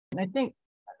And I think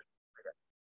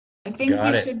Got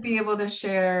you it. should be able to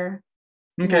share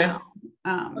Okay. now.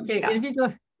 okay, Yeah. if you go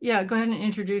ahead and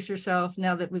introduce yourself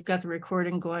now that we've got the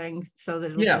recording going so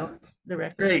that it'll Yeah. go the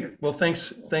record. Great. Well,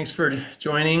 thanks for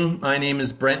joining. My name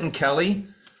is Brenton Kelly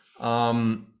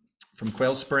from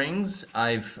Quail Springs.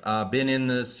 I've been in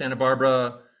the Santa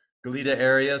Barbara Goleta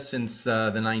area since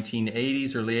the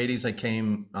 1980s, early 80s. I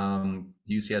came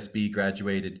UCSB,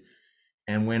 graduated,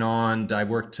 and went on. I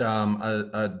worked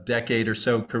a decade or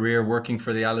so career working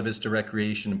for the Isla Vista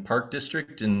Recreation and Park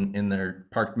District in their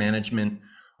park management,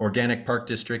 organic park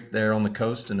district there on the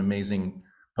coast, an amazing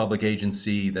public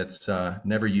agency that's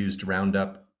never used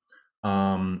Roundup.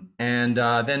 Then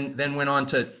went on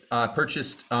to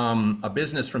purchased a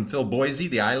business from Phil Boise,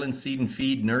 the Island Seed and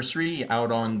Feed Nursery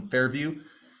out on Fairview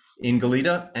in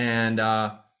Goleta, and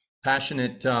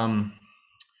passionate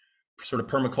sort of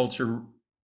permaculture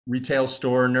retail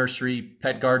store, nursery,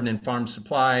 pet garden, and farm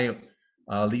supply,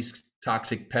 least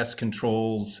toxic pest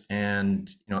controls,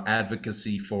 and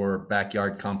advocacy for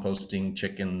backyard composting,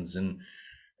 chickens,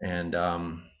 and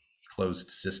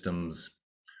closed systems.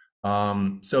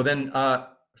 So then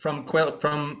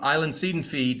from Island Seed and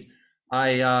Feed,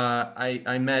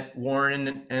 I met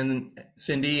Warren and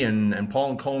Cindy and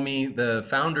Paul and Comey, the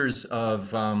founders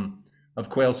of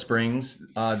Quail Springs.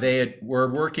 They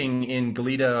were working in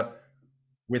Goleta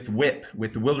with WIP,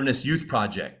 with the Wilderness Youth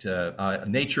Project, a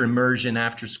nature immersion,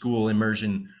 after school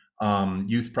immersion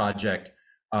youth project.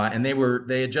 And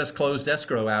they had just closed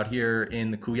escrow out here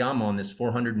in the Cuyama on this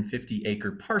 450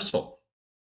 acre parcel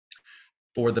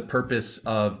for the purpose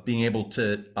of being able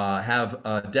to have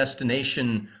a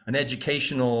destination, an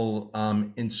educational,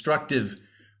 instructive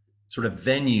sort of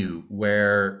venue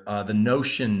where the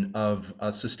notion of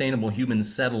a sustainable human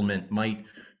settlement might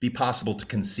be possible to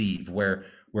conceive, where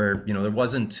there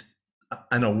wasn't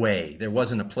an away, there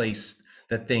wasn't a place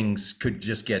that things could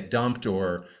just get dumped,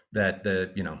 or that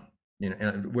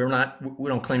we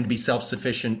don't claim to be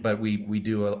self-sufficient, but we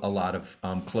do a lot of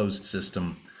closed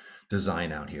system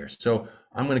design out here. So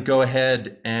I'm going to go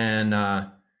ahead and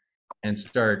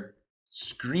start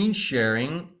screen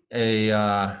sharing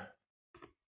a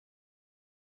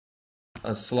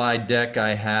slide deck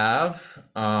I have.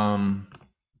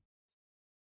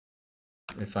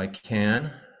 If I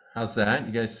can. How's that?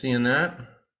 You guys seeing that?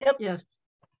 Yep. Yes.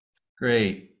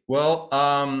 Great. Well,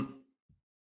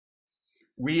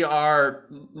 we are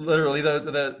literally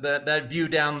that view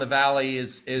down the valley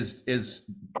is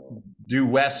due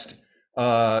west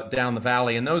down the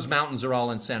valley, and those mountains are all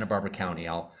in Santa Barbara County.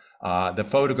 The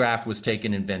photograph was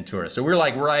taken in Ventura, so we're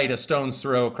like right a stone's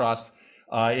throw across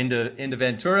into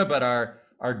Ventura, but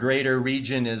our greater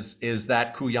region is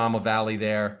that Cuyama Valley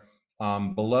there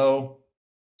below.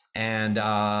 And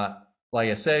like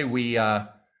I say, we are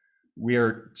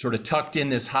sort of tucked in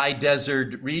this high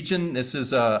desert region. This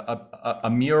is a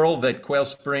mural that Quail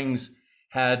Springs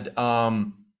had.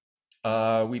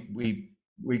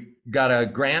 We got a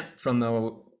grant from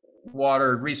the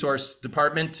Water Resource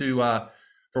Department for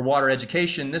water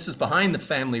education. This is behind the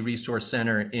Family Resource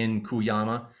Center in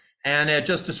Cuyama, and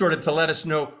just to let us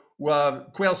know,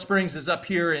 Quail Springs is up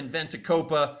here in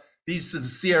Ventacopa. These are the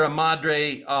Sierra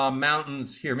Madre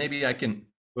mountains here. Maybe I can,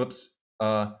 whoops.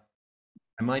 I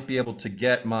might be able to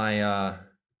get my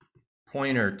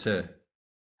pointer to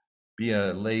be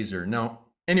a laser. No.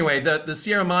 Anyway, the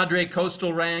Sierra Madre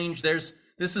coastal range, this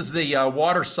is the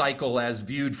water cycle as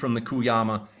viewed from the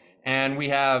Cuyama. And we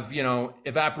have,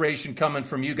 evaporation coming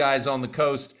from you guys on the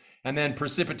coast, and then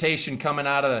precipitation coming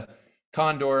out of the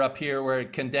Condor up here where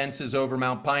it condenses over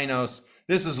Mount Pinos.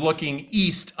 This is looking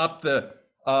east up the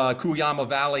Cuyama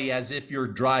Valley as if you're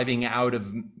driving out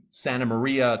of Santa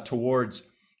Maria towards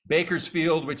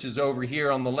Bakersfield, which is over here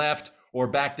on the left, or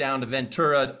back down to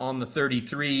Ventura on the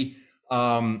 33,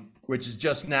 which is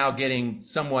just now getting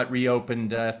somewhat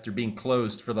reopened after being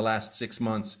closed for the last 6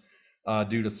 months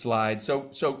due to slides.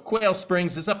 So Quail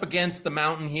Springs is up against the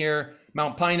mountain here,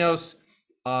 Mount Pinos,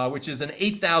 which is an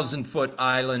 8,000 foot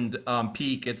island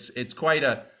peak. It's quite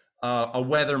a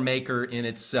weather maker in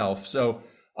itself. So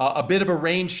a bit of a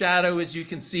rain shadow, as you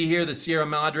can see here. The Sierra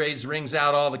Madres rings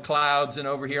out all the clouds, and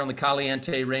over here on the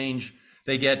Caliente Range,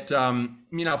 they get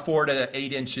 4 to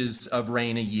 8 inches of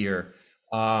rain a year.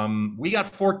 We got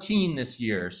 14 this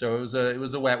year, so it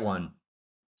was a wet one.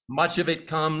 Much of it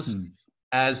comes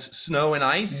as snow and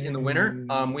ice in the winter.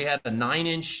 We had a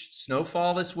 9-inch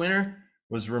snowfall this winter.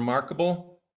 It was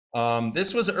remarkable.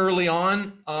 This was early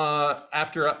on,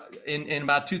 in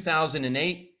about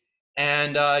 2008.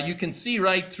 And you can see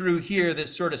right through here,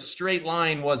 this sort of straight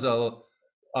line was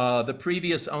the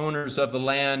previous owners of the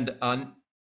land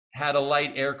had a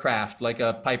light aircraft like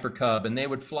a Piper Cub, and they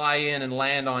would fly in and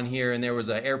land on here, and there was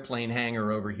an airplane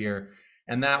hangar over here.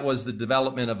 And that was the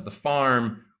development of the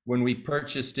farm when we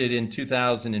purchased it in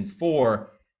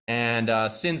 2004.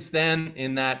 And since then,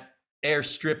 in that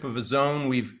airstrip of a zone,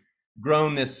 we've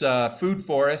grown this food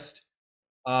forest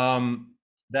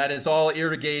that is all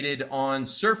irrigated on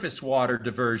surface water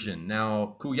diversion.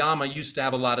 Now, Cuyama used to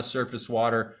have a lot of surface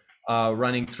water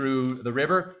running through the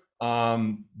river.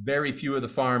 Very few of the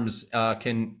farms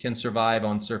can survive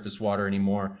on surface water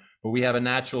anymore, but we have a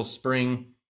natural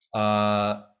spring.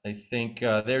 I think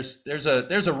there's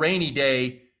a rainy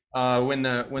day when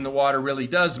the water really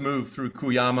does move through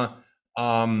Cuyama.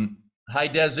 High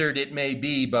desert it may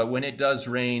be, but when it does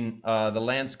rain, the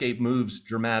landscape moves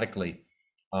dramatically.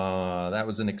 That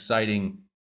was an exciting,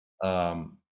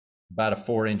 about a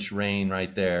 4-inch rain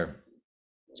right there.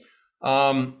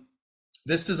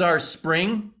 This is our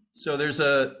spring. So there's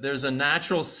a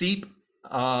natural seep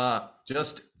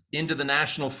just into the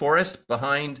national forest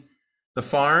behind the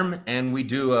farm, and we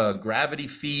do a gravity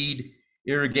feed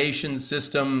irrigation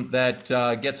system that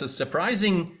gets a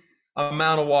surprising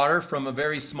amount of water from a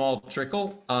very small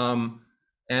trickle.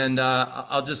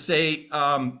 I'll just say,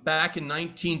 back in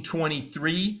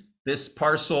 1923, this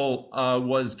parcel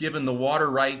was given the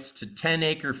water rights to 10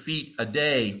 acre feet a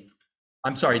day.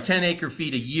 I'm sorry, 10 acre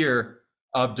feet a year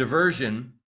of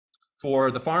diversion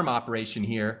for the farm operation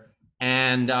here.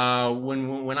 And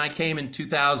when I came in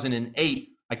 2008,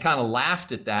 I kind of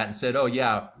laughed at that and said, oh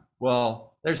yeah,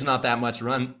 well, there's not that much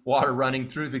water running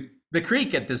through the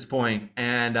creek at this point.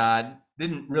 And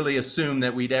didn't really assume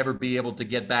that we'd ever be able to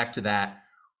get back to that.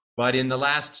 But in the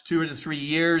last 2 to 3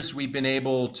 years, we've been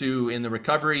able to, in the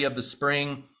recovery of the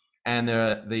spring and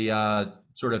the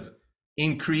sort of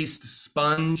increased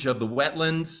sponge of the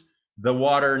wetlands, the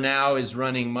water now is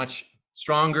running much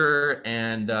stronger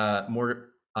and more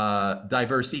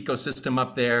diverse ecosystem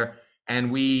up there.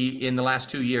 And we, in the last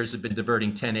 2 years, have been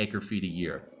diverting 10 acre feet a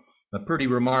year. A pretty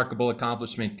remarkable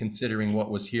accomplishment considering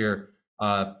what was here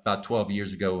about 12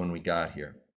 years ago when we got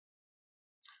here.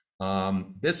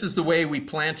 This is the way we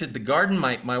planted the garden.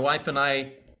 My wife and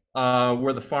I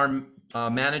were the farm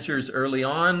managers early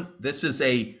on. This is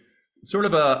a sort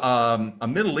of a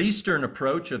Middle Eastern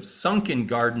approach of sunken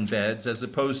garden beds as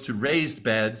opposed to raised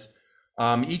beds.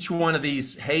 Each one of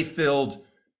these hay-filled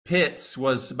pits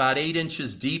was about 8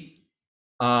 inches deep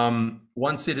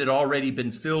once it had already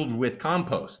been filled with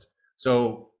compost.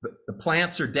 So the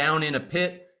plants are down in a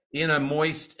pit in a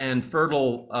moist and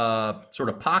fertile sort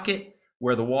of pocket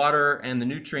where the water and the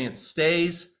nutrients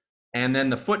stays. And then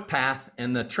the footpath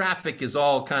and the traffic is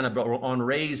all kind of on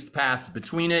raised paths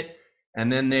between it.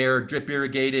 And then they're drip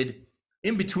irrigated.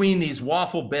 In between these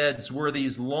waffle beds were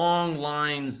these long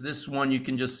lines. This one you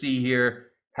can just see here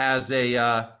has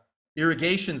a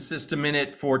irrigation system in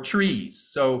it for trees.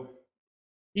 So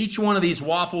each one of these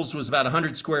waffles was about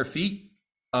 100 square feet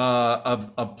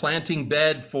of planting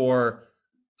bed for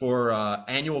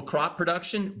annual crop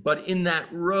production. But in that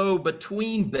row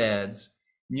between beds,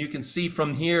 you can see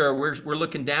from here, we're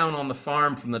looking down on the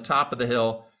farm from the top of the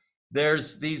hill.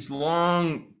 There's these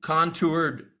long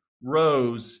contoured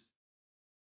rows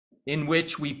in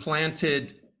which we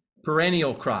planted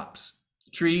perennial crops,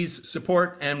 trees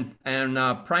support and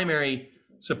primary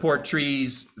support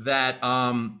trees that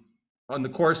on the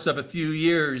course of a few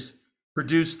years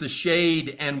produce the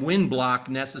shade and wind block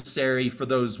necessary for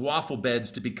those waffle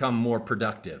beds to become more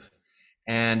productive.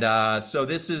 And so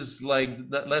this is like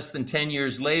less than 10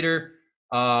 years later.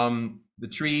 The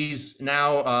trees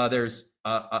now, there's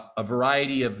a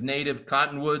variety of native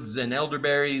cottonwoods and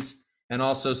elderberries, and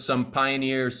also some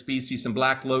pioneer species, some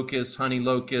black locust, honey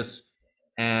locust,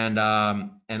 and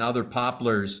other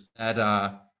poplars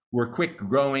that were quick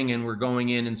growing, and we're going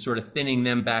in and sort of thinning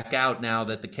them back out now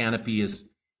that the canopy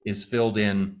is filled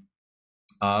in.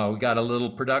 We got a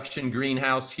little production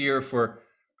greenhouse here for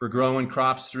growing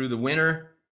crops through the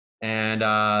winter, and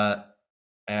a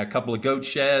couple of goat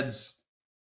sheds.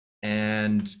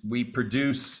 And we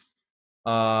produce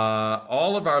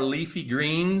all of our leafy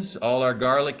greens, all our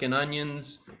garlic and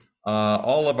onions,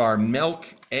 all of our milk,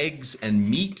 eggs, and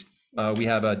meat. We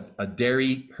have a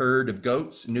dairy herd of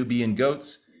goats, Nubian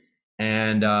goats,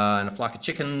 and a flock of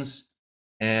chickens.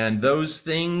 And those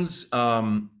things,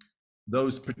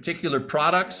 those particular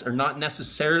products are not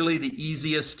necessarily the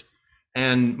easiest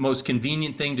and most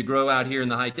convenient thing to grow out here in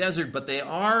the high desert, but they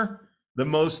are the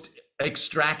most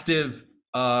extractive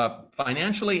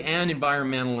financially and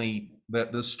environmentally.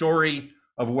 The story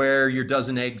of where your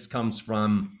dozen eggs comes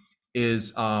from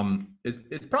is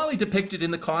it's probably depicted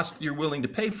in the cost you're willing to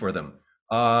pay for them.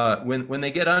 when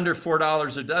they get under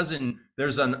 $4 a dozen,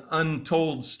 there's an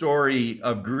untold story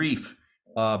of grief,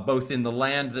 both in the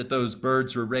land that those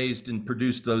birds were raised and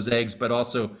produced those eggs, but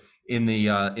also in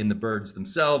the birds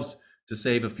themselves to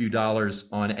save a few dollars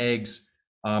on eggs.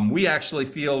 We actually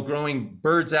feel growing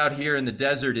birds out here in the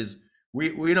desert is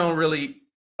we don't really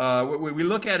we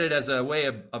look at it as a way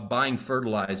of buying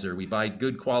fertilizer. We buy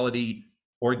good quality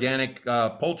organic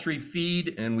poultry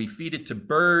feed and we feed it to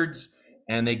birds,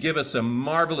 and they give us a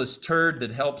marvelous turd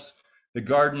that helps the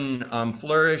garden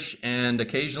flourish, and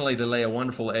occasionally they lay a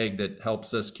wonderful egg that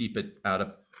helps us keep it out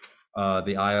of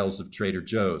the aisles of Trader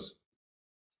Joe's.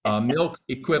 Milk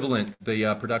equivalent,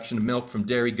 the production of milk from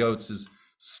dairy goats is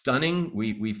stunning.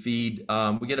 We feed,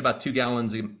 we get about 2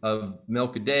 gallons of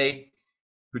milk a day,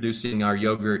 producing our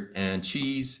yogurt and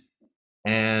cheese.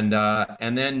 And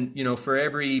then, you know, for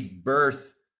every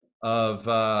birth of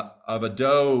a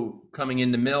doe coming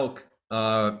into milk,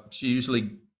 she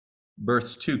usually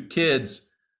births 2 kids,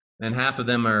 and half of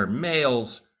them are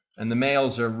males. And the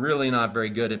males are really not very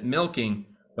good at milking,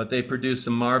 but they produce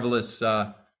a marvelous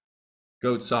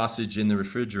goat sausage in the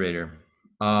refrigerator.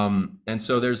 And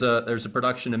so there's a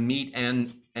production of meat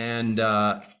and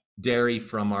dairy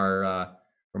from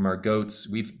our goats.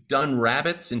 We've done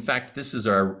rabbits. In fact, this is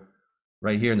our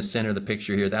right here in the center of the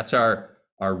picture here. That's our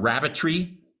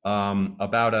rabbitry,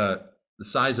 about the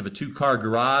size of a 2-car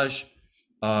garage,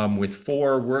 with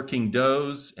 4 working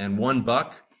does and 1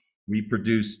 buck. We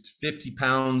produced 50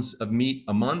 pounds of meat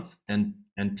a month and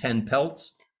 10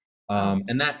 pelts.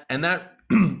 And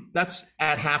that's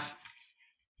at half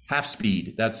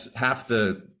speed. That's half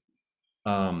the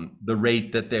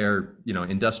rate that their, you know,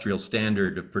 industrial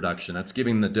standard of production. That's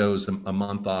giving the does a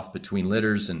month off between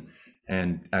litters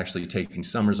and actually taking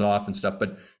summers off and stuff.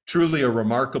 But truly a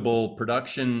remarkable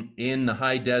production in the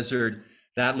high desert.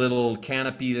 That little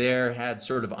canopy there had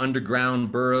sort of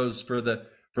underground burrows for the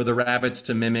rabbits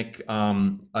to mimic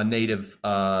a native.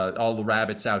 All the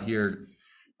rabbits out here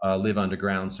live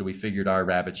underground, so we figured our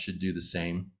rabbits should do the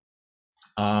same.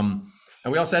 And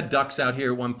we also had ducks out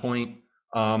here at one point,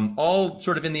 all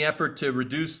sort of in the effort to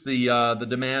reduce the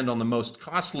demand on the most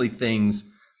costly things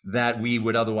that we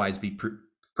would otherwise be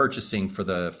purchasing for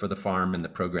the farm and the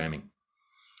programming.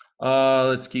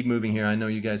 Let's keep moving here. I know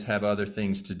you guys have other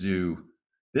things to do.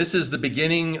 This is the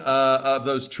beginning of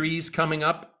those trees coming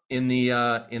up in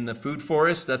the food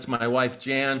forest. That's my wife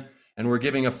Jan, and we're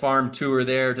giving a farm tour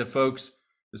there to folks,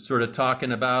 just sort of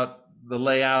talking about the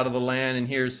layout of the land. And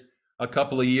here's a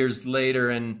couple of years later,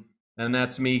 and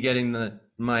that's me getting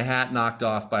my hat knocked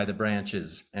off by the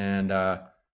branches, and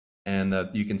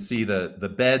you can see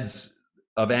the beds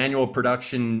of annual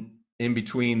production in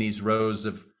between these rows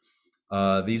of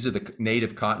these are the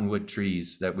native cottonwood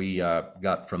trees that we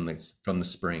got from the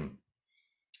spring.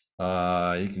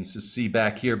 You can see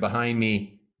back here behind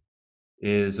me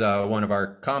is one of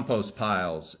our compost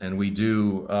piles, and we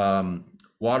do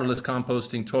waterless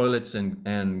composting toilets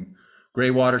and gray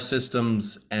water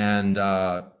systems and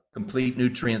complete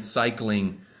nutrient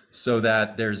cycling, so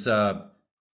that there's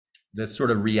this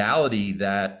sort of reality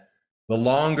that the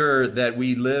longer that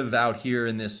we live out here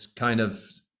in this kind of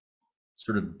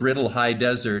sort of brittle high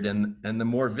desert, and the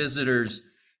more visitors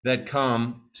that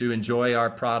come to enjoy our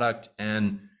product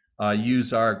and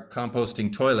use our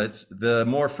composting toilets, the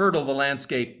more fertile the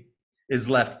landscape is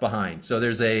left behind. So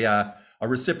there's a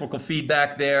reciprocal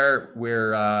feedback there.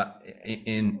 We're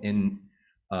in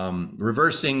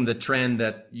reversing the trend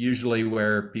that usually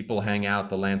where people hang out,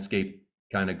 the landscape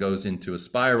kind of goes into a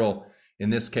spiral. In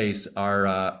this case,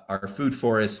 our food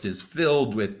forest is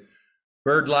filled with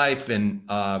bird life, and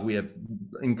we have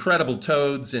incredible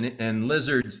toads and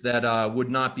lizards that would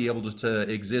not be able to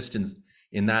exist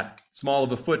in that small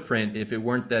of a footprint if it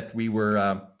weren't that we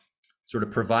were sort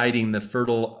of providing the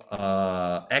fertile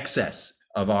excess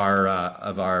of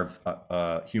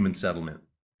our human settlement.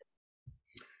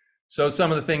 So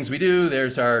some of the things we do,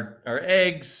 there's our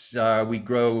eggs. We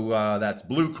grow, that's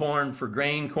blue corn for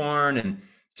grain corn, and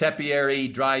tepiary,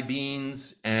 dry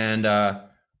beans, and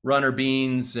runner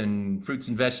beans, and fruits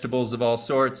and vegetables of all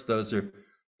sorts. Those are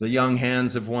the young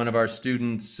hands of one of our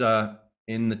students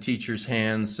in the teacher's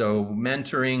hands. So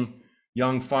mentoring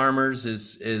young farmers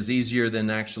is easier than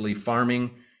actually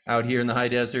farming out here in the high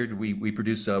desert. We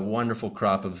produce a wonderful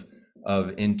crop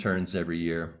of interns every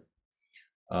year.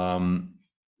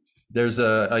 There's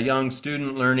a young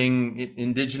student learning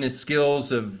indigenous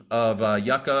skills of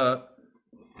yucca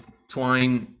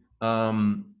twine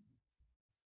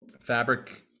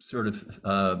fabric sort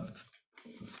of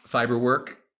fiber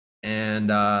work. And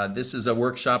this is a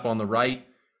workshop on the right,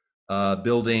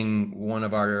 building one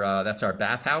of our, that's our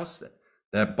bathhouse.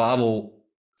 That bottle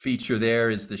feature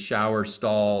there is the shower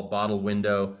stall bottle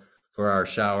window for our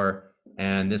shower.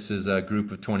 And this is a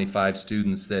group of 25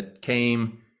 students that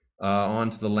came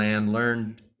onto the land,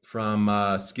 learned from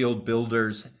skilled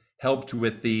builders, helped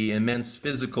with the immense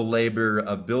physical labor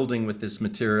of building with this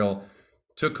material,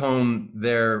 took home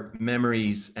their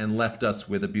memories, and left us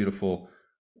with a beautiful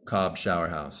Cobb shower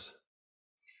house.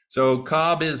 So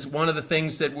Cobb is one of the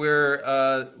things that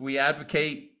we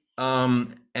advocate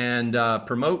and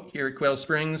promote here at Quail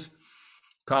Springs.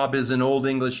 Cobb is an Old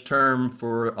English term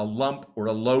for a lump or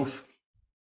a loaf.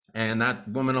 And that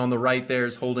woman on the right there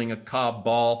is holding a Cobb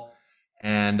ball.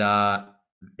 And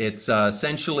it's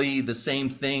essentially the same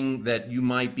thing that you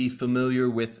might be familiar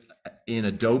with in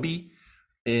adobe,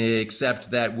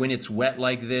 except that when it's wet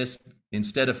like this,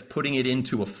 instead of putting it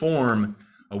into a form,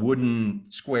 a wooden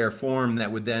square form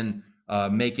that would then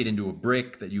make it into a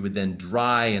brick that you would then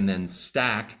dry and then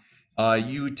stack,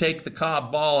 you take the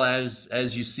Cobb ball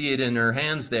as you see it in her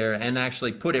hands there and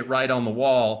actually put it right on the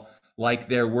wall like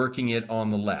they're working it on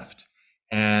the left.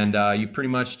 And you pretty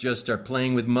much just are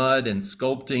playing with mud and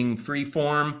sculpting free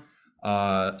form,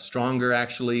 stronger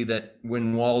actually, that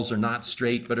when walls are not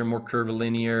straight but are more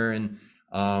curvilinear. And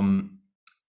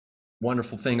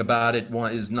wonderful thing about it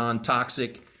is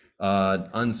non-toxic,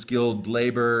 unskilled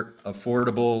labor,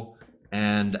 affordable,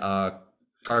 and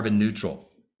carbon neutral.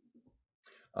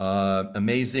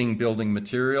 Amazing building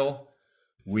material.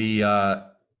 We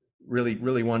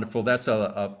really wonderful. That's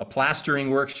a plastering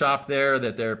workshop there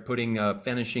that they're putting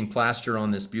finishing plaster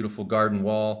on this beautiful garden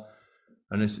wall.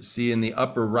 And as you see in the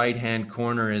upper right-hand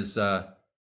corner is a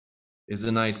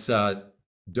nice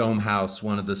dome house,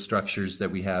 one of the structures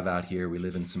that we have out here. We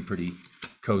live in some pretty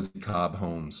cozy Cobb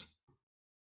homes.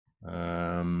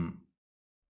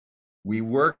 We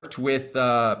worked with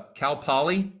Cal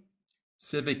Poly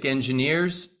civic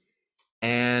engineers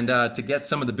and to get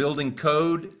some of the building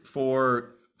code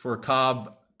for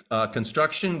Cobb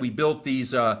construction. We built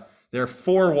these, there are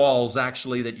 4 walls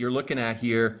actually that you're looking at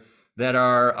here that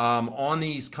are on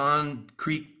these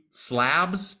concrete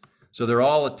slabs. So they're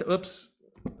all, oops,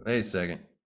 wait a second,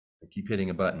 I keep hitting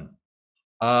a button.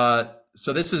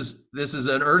 So this is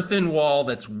an earthen wall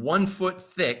that's 1 foot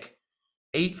thick,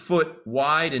 8 foot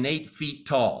wide, and 8 feet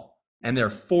tall. And there are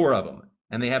 4 of them.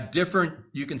 And they have different,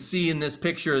 you can see in this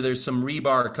picture, there's some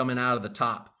rebar coming out of the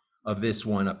top of this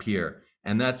one up here.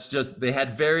 And that's just, they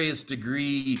had various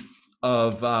degree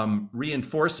of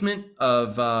reinforcement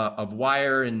of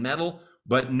wire and metal,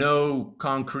 but no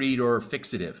concrete or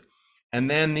fixative. And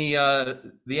then the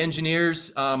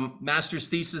engineers, master's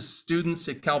thesis students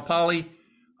at Cal Poly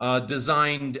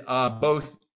designed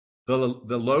both the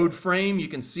load frame. You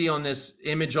can see on this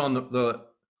image on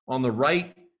the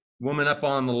right, woman up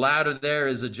on the ladder there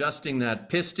is adjusting that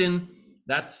piston.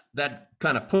 That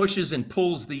kind of pushes and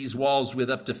pulls these walls with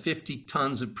up to 50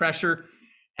 tons of pressure.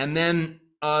 And then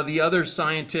the other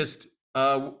scientist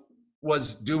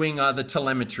was doing the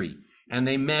telemetry, and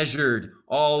they measured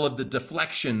all of the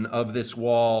deflection of this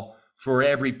wall for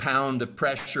every pound of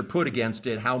pressure put against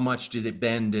it. How much did it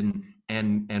bend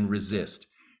and resist?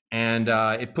 And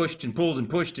it pushed and pulled and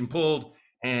pushed and pulled,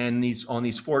 and on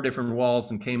these 4 different walls,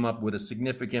 and came up with a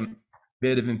significant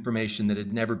bit of information that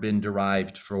had never been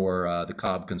derived for the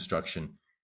Cobb construction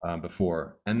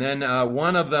before. And then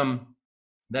one of them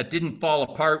that didn't fall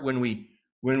apart when we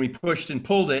pushed and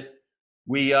pulled it,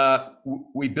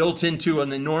 we built into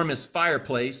an enormous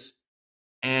fireplace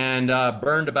and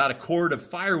burned about a cord of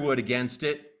firewood against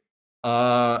it.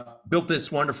 Built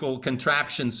this wonderful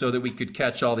contraption so that we could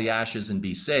catch all the ashes and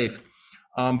be safe.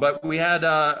 But we had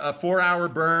a 4-hour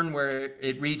burn where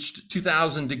it reached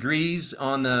 2,000 degrees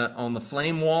on the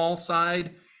flame wall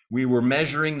side. We were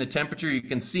measuring the temperature. You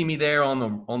can see me there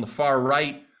on the far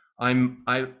right. I'm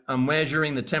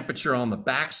measuring the temperature on the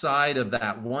back side of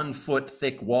that 1 foot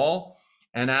thick wall.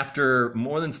 And after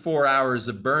more than 4 hours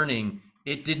of burning,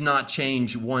 it did not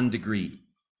change 1 degree.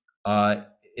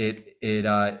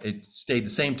 It stayed the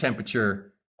same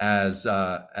temperature as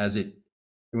it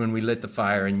when we lit the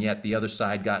fire, and yet the other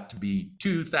side got to be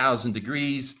 2,000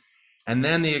 degrees. And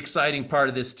then the exciting part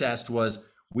of this test was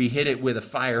we hit it with a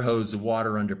fire hose of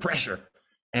water under pressure.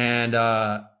 And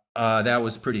that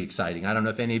was pretty exciting. I don't know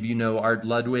if any of you know Art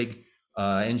Ludwig,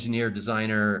 engineer,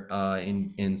 designer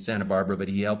in Santa Barbara, but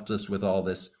he helped us with all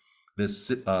this. This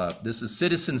is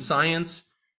citizen science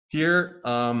here.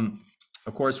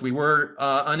 Of course, we were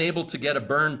unable to get a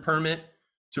burn permit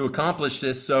to accomplish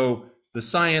this, so the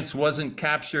science wasn't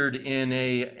captured in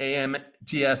a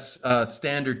AMTS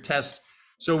standard test.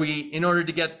 So in order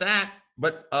to get that,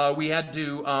 but we had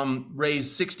to raise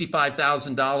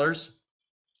 $65,000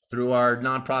 through our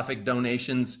nonprofit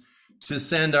donations to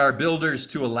send our builders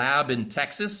to a lab in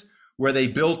Texas where they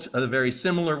built a very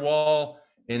similar wall,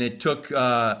 and it took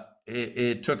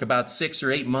about 6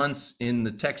 or 8 months in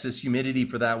the Texas humidity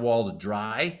for that wall to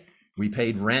dry. We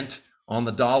paid rent on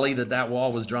the dolly that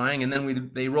wall was drying, and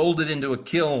then they rolled it into a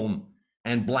kiln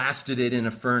and blasted it in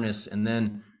a furnace, and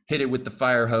then hit it with the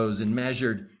fire hose and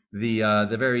measured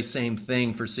the very same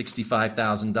thing for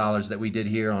 $65,000 that we did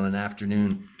here on an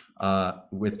afternoon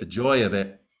with the joy of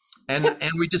it.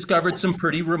 And we discovered some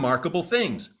pretty remarkable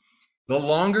things. The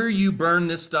longer you burn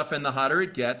this stuff and the hotter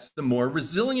it gets, the more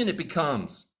resilient it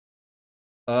becomes.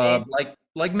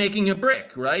 Like making a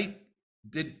brick, right?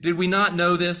 Did we not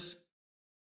know this?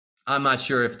 I'm not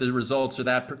sure if the results are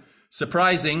that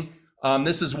surprising.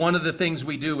 This is one of the things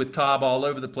we do with Cobb all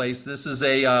over the place. This is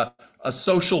a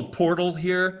social portal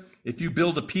here. If you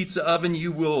build a pizza oven,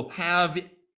 you will have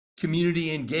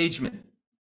community engagement.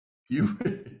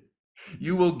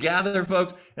 You will gather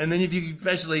folks, and then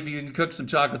especially if you can cook some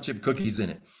chocolate chip cookies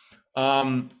in it.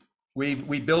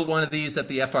 We built one of these at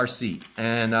the FRC,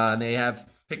 and they have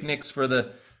picnics for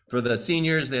the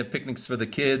seniors. They have picnics for the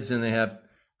kids, and they have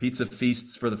pizza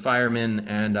feasts for the firemen,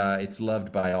 and it's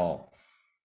loved by all.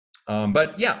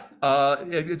 But yeah,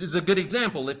 it is a good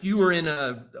example. If you were in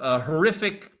a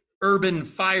horrific urban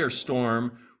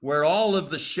firestorm where all of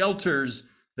the shelters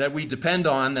that we depend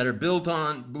on that are built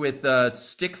on with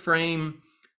stick frame,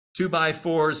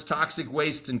 2x4s, toxic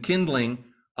waste, and kindling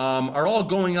are all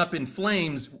going up in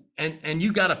flames, and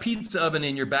you got a pizza oven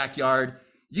in your backyard,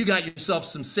 you got yourself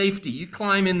some safety. You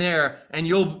climb in there and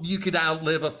you could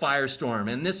outlive a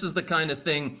firestorm. And this is the kind of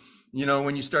thing,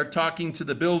 when you start talking to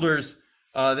the builders,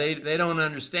 they don't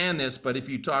understand this, but if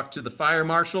you talk to the fire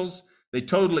marshals, they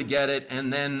totally get it.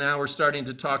 And then now we're starting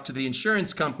to talk to the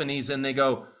insurance companies, and they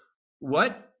go,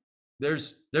 what?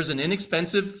 There's an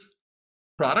inexpensive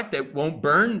product that won't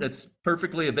burn, that's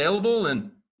perfectly available,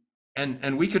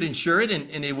 and we could insure it,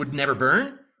 and it would never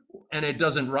burn, and it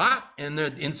doesn't rot, and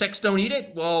the insects don't eat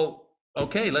it. Well,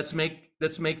 okay, let's make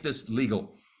this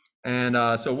legal.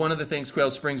 And so one of the things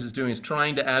Quail Springs is doing is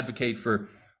trying to advocate for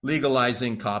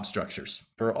legalizing cob structures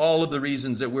for all of the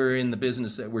reasons that we're in the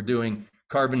business that we're doing.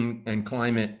 Carbon and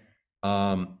climate,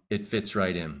 it fits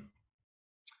right in.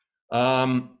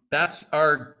 That's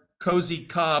our cozy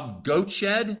cob goat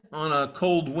shed on a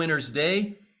cold winter's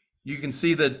day. You can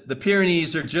see that the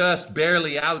Pyrenees are just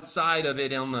barely outside of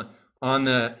it on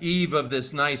the eve of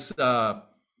this nice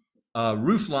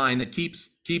roof line that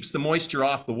keeps the moisture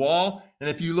off the wall. And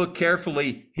if you look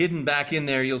carefully, hidden back in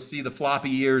there, you'll see the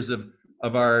floppy ears of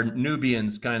our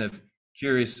Nubians kind of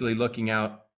curiously looking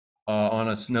out on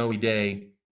a snowy day.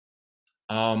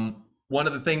 One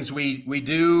of the things we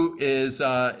do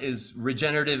is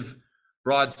regenerative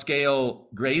broad scale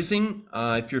grazing.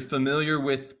 If you're familiar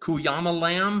with Kuyama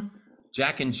lamb,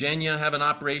 Jack and Jenya have an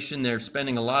operation. They're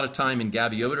spending a lot of time in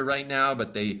Gaviota right now,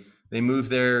 but they move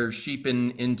their sheep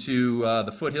into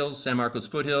the foothills, San Marcos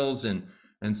foothills, and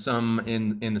some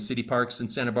in the city parks in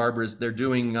Santa Barbara. They're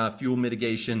doing fuel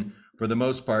mitigation for the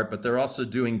most part, but they're also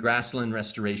doing grassland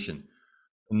restoration.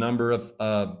 A number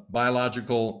of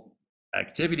biological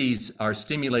activities are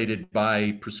stimulated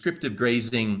by prescriptive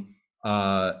grazing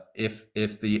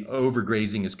if the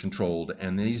overgrazing is controlled.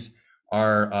 And these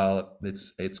are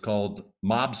it's called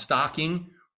mob stocking,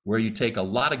 where you take a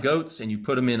lot of goats and you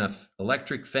put them in a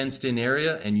electric fenced in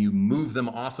area and you move them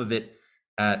off of it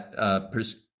at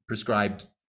prescribed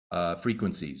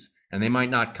frequencies, and they might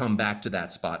not come back to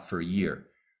that spot for a year.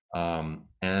 So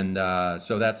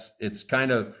it's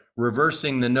kind of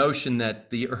reversing the notion that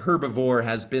the herbivore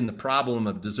has been the problem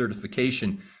of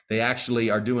desertification. They actually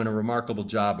are doing a remarkable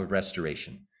job of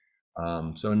restoration.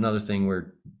 So another thing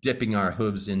we're dipping our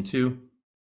hooves into.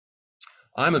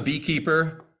 I'm a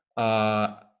beekeeper.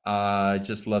 I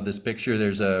just love this picture.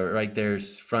 There's right there,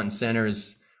 front and center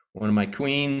is one of my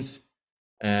queens.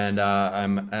 And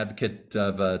I'm an advocate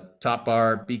of top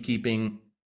bar beekeeping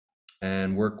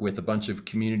and work with a bunch of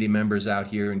community members out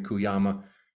here in Kuyama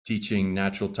teaching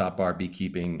natural top bar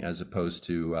beekeeping as opposed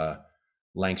to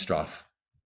Langstroth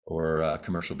or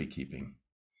commercial beekeeping.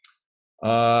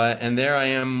 And there I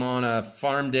am on a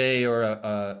farm day or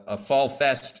a fall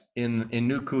fest in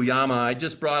New Kuyama. I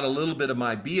just brought a little bit of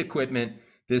my bee equipment,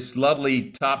 this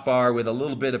lovely top bar with a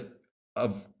little bit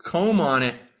of comb on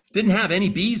it. Didn't have any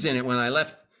bees in it when I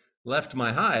left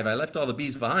my hive. I left all the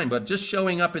bees behind, but just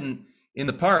showing up in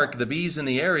the park, the bees in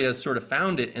the area sort of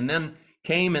found it and then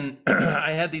came, and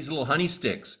I had these little honey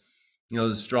sticks,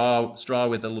 the straw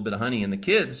with a little bit of honey. And the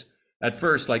kids at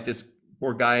first, like this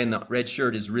poor guy in the red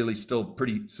shirt is really still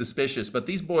pretty suspicious, but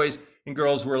these boys and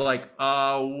girls were like,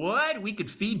 what? We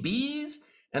could feed bees?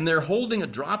 and they're holding a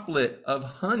droplet of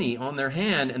honey on their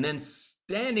hand and then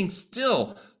standing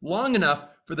still long enough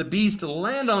for the bees to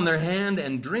land on their hand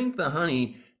and drink the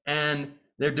honey, and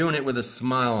they're doing it with a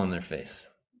smile on their face.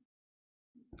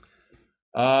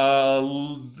 We're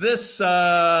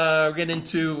getting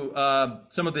into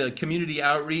some of the community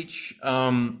outreach.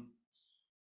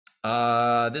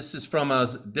 This is from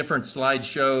a different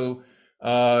slideshow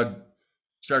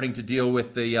starting to deal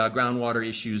with the groundwater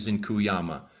issues in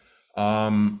Cuyama.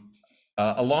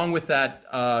 Along with that,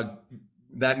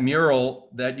 that mural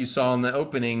that you saw in the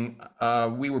opening,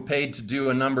 we were paid to do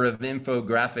a number of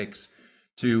infographics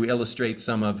to illustrate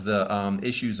some of the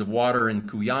issues of water in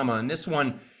Cuyama. And this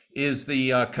one is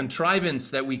the contrivance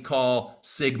that we call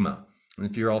SIGMA. And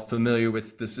if you're all familiar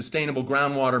with the Sustainable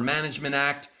Groundwater Management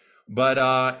Act, but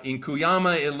in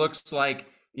Cuyama, it looks like,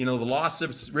 you know, the loss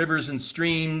of rivers and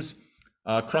streams,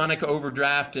 chronic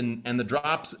overdraft, and the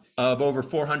drops of over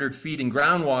 400 feet in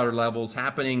groundwater levels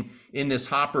happening in this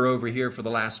hopper over here for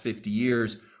the last 50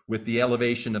 years, with the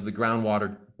elevation of the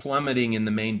groundwater plummeting in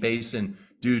the main basin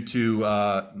due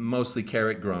to mostly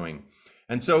carrot growing.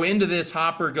 And so into this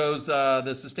hopper goes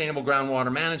the Sustainable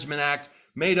Groundwater Management Act,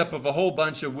 made up of a whole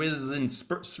bunch of whizzing,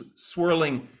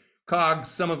 swirling cogs,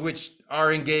 some of which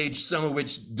are engaged, some of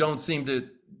which don't seem to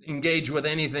engage with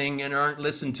anything and aren't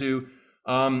listened to.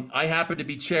 I happen to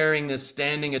be chairing this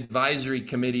standing advisory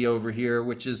committee over here,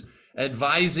 which is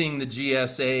advising the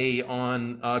GSA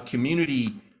on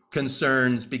community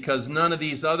concerns, because none of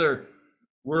these other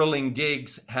whirling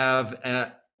gigs have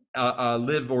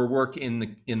live or work in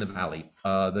the valley.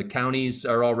 The counties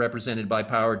are all represented by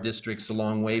power districts a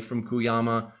long way from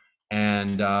Cuyama,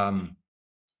 and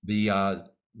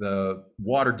the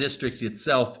water district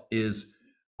itself is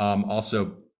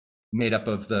also made up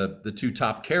of the two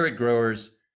top carrot growers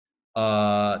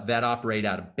that operate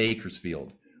out of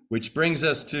Bakersfield, which brings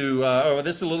us to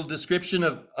this is a little description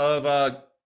of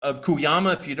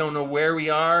Cuyama. If you don't know where we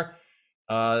are,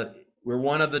 we're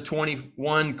one of the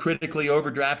 21 critically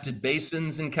overdrafted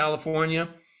basins in California.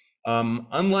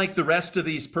 Unlike the rest of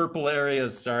these purple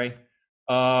areas,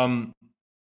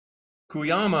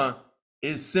 Cuyama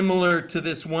is similar to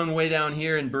this one way down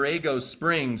here in Quail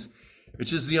Springs,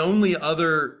 which is the only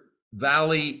other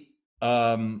valley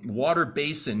water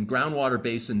basin, groundwater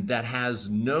basin, that has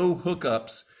no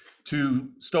hookups to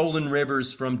stolen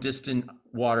rivers from distant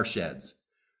watersheds.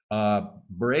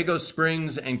 Quail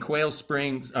Springs and Quail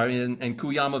Springs and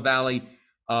Cuyama Valley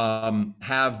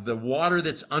have the water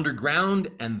that's underground,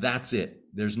 and that's it.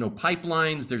 There's no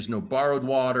pipelines, there's no borrowed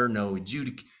water, no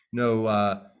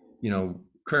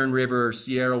Kern River,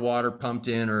 Sierra water pumped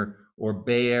in, or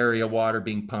Bay Area water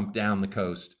being pumped down the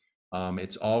coast.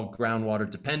 It's all groundwater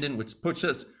dependent, which puts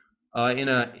us in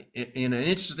an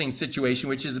interesting situation,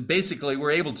 which is basically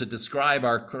we're able to describe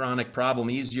our chronic problem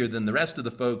easier than the rest of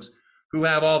the folks who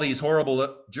have all these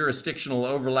horrible jurisdictional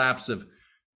overlaps of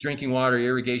drinking water,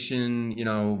 irrigation,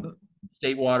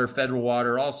 state water, federal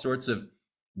water, all sorts of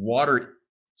water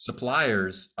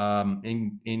suppliers.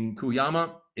 In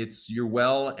Cuyama, it's your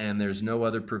well, and there's no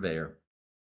other purveyor.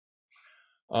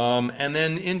 And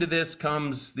then into this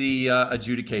comes the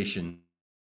adjudication.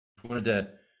 I wanted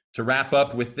to wrap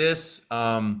up with this.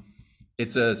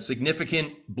 It's a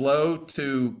significant blow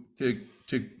to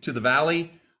the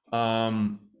valley.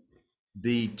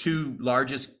 The two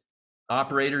largest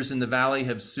operators in the valley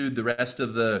have sued the rest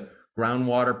of the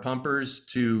groundwater pumpers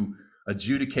to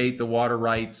adjudicate the water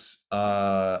rights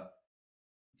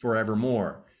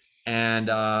forevermore. And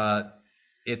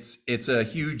it's a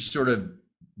huge sort of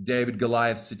David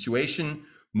Goliath situation.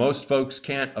 Most folks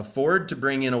can't afford to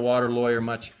bring in a water lawyer,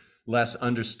 much less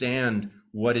understand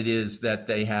what it is that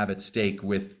they have at stake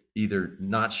with either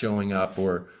not showing up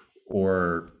or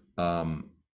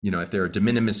if they're a de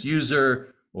minimis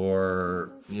user,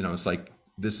 or it's like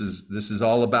this is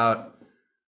all about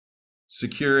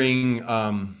securing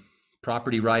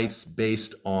property rights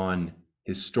based on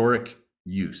historic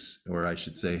use, or I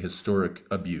should say historic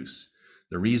abuse.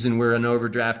 The reason we're an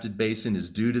overdrafted basin is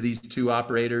due to these two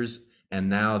operators, and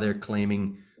now they're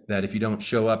claiming that if you don't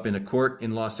show up in a court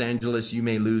in Los Angeles, you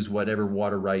may lose whatever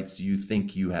water rights you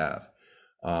think you have.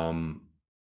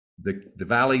 The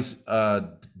valley's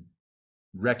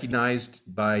recognized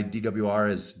by DWR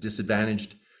as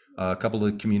disadvantaged. A couple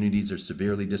of communities are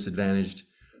severely disadvantaged,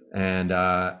 and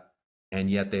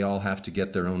yet they all have to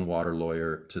get their own water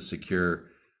lawyer to secure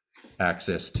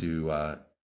access to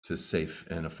safe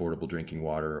and affordable drinking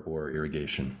water or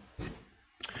irrigation.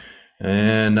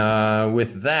 And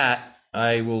with that,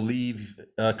 I will leave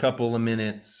a couple of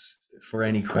minutes for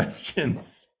any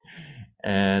questions.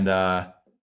 And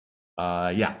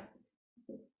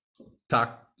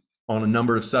talk on a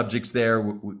number of subjects there.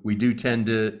 We do tend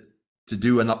to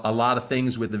do a lot of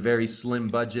things with a very slim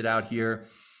budget out here,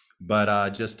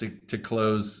 but just to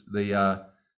close the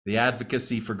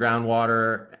advocacy for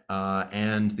groundwater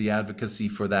and the advocacy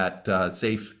for that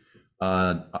safe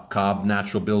Cobb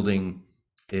natural building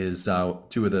is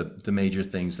two of the major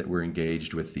things that we're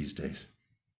engaged with these days.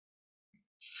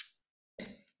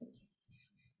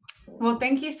 Well,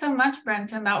 thank you so much,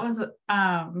 Brenton. That was,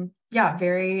 yeah,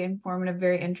 very informative,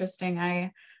 very interesting.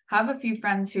 I have a few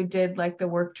friends who did like the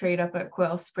work trade up at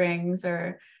Quail Springs,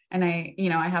 and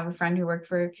I have a friend who worked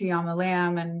for Kuyama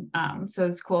Lamb, and so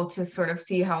it's cool to sort of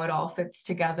see how it all fits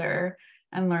together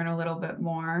and learn a little bit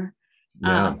more.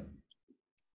 Yeah.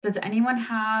 Does anyone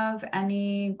have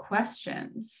any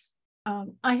questions?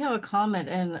 I have a comment,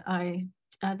 and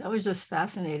that was just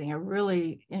fascinating. I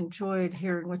really enjoyed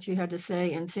hearing what you had to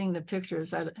say and seeing the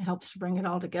pictures. That helps bring it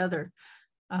all together.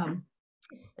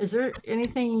 Is there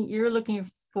anything you're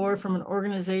looking for from an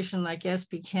organization like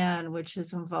SBCAN, which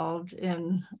is involved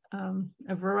in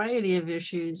a variety of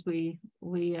issues? We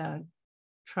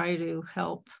try to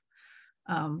help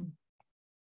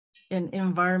in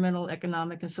environmental,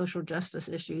 economic, and social justice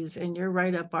issues, and you're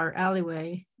right up our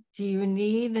alleyway. Do you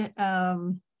need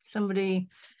somebody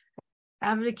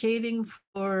advocating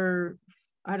for,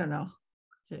 I don't know,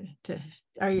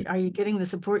 are you getting the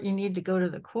support you need to go to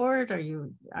the court? Are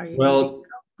you Well,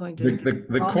 going to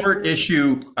the court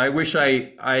issue, I wish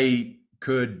I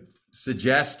could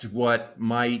suggest what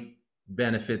might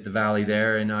benefit the valley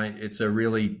there, and it's a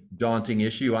really daunting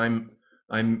issue. I'm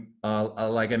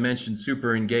like I mentioned,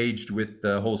 super engaged with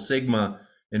the whole Sigma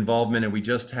involvement, and we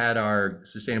just had our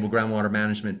sustainable groundwater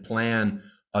management plan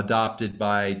adopted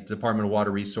by Department of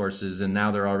Water Resources, and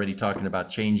now they're already talking about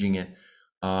changing it.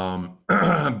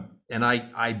 And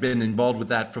I've been involved with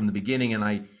that from the beginning, and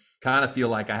I kind of feel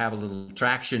like I have a little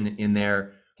traction in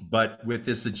there. But with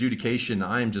this adjudication,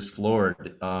 I am just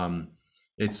floored.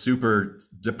 It's super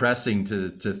depressing to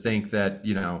think that,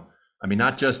 I mean,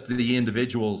 not just the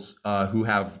individuals who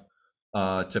have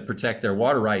to protect their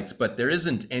water rights, but there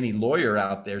isn't any lawyer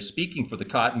out there speaking for the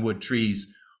cottonwood trees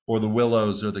or the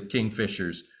willows or the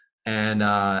kingfishers, and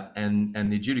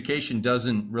the adjudication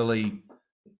doesn't really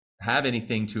have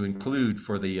anything to include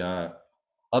for the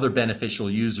other beneficial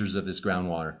users of this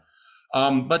groundwater.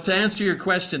 But to answer your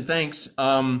question, thanks.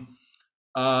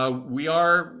 We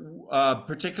are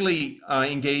particularly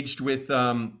engaged with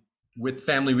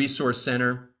Family Resource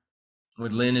Center,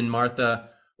 with Lynn and Martha.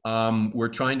 We're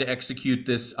trying to execute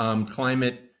this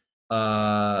climate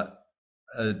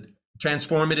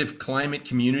transformative climate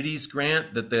communities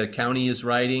grant that the county is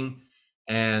writing,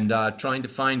 and trying to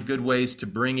find good ways to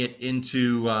bring it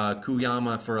into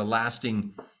Kuyama for a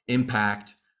lasting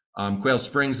impact. Quail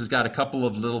Springs has got a couple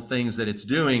of little things that it's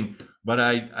doing, but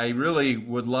I really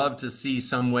would love to see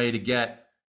some way to get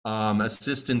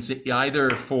assistance either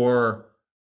for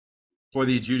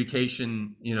the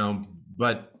adjudication,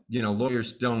 but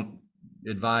lawyers don't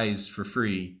advise for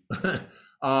free.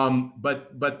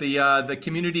 But the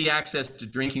community access to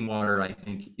drinking water, I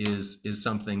think, is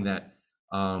something that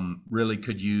really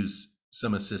could use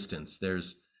some assistance.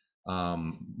 There's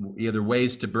either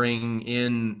ways to bring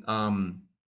in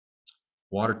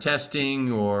water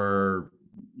testing, or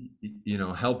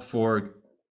help for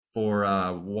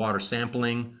water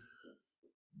sampling,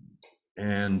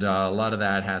 and a lot of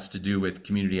that has to do with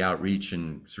community outreach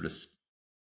and sort of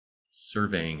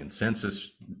surveying and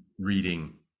census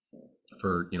reading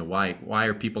for why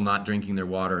are people not drinking their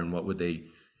water, and what would they,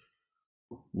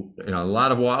 a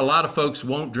lot of folks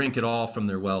won't drink at all from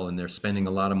their well, and they're spending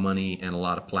a lot of money and a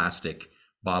lot of plastic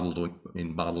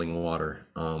in bottling water,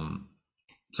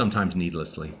 sometimes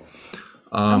needlessly.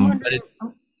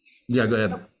 Yeah, go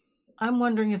ahead. I'm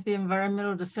wondering if the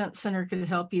Environmental Defense Center could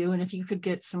help you, and if you could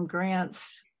get some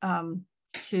grants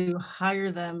to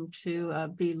hire them to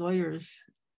be lawyers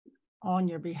on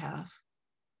your behalf.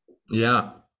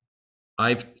 Yeah,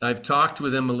 I've talked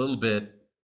with them a little bit,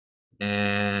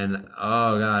 and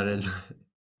oh God, it's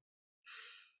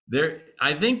there.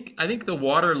 I think the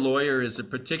water lawyer is a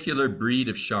particular breed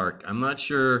of shark. I'm not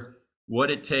sure what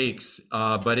it takes,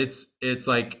 but it's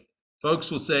like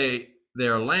folks will say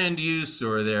they're land use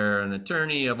or they're an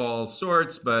attorney of all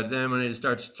sorts, but then when it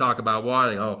starts to talk about water,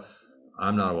 they go, oh,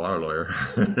 I'm not a water lawyer.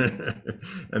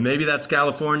 And maybe that's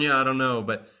California, I don't know,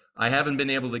 but I haven't been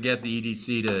able to get the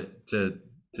EDC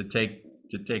to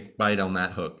take bite on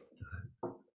that hook.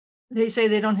 They say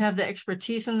they don't have the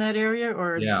expertise in that area,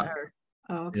 or yeah.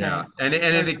 Oh, okay. Yeah, and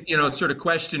I think sort of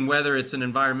question whether it's an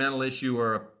environmental issue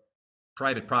or a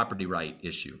private property right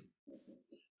issue.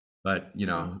 But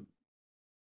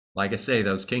like I say,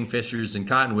 those kingfishers and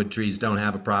cottonwood trees don't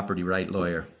have a property right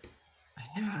lawyer.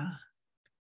 Yeah.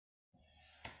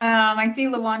 I see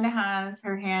Lawanda has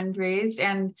her hand raised,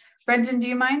 and Brenton, do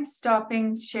you mind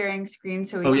stopping sharing screen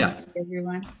so we Oh, can yes. see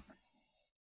everyone?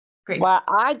 Great. Well,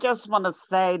 I just want to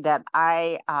say that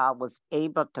I was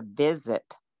able to visit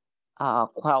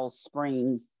Quail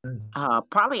Springs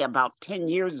probably about 10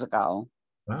 years ago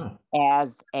Wow.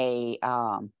 as I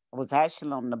was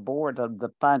actually on the board of the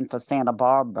Fund for Santa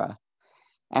Barbara.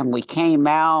 And we came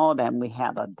out and we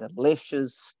had a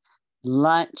delicious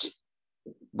lunch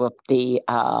with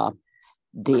all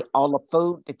the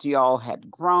food that you all had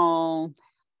grown.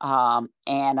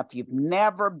 And if you've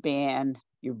never been,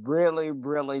 you really,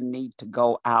 really need to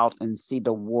go out and see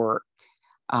the work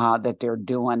that they're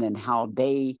doing and how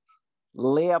they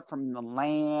live from the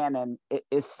land. And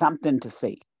it's something to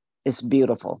see. It's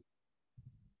beautiful.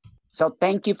 So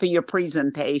thank you for your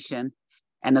presentation.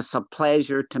 And it's a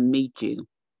pleasure to meet you.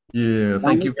 Yeah,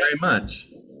 thank you very much.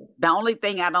 The only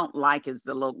thing I don't like is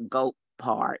the little goat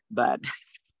part, but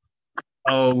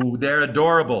Oh, they're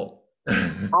adorable.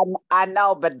 I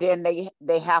know, but then they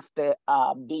have to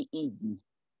be eaten.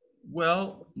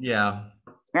 Well, yeah.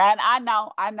 And I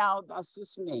know, that's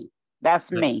just me.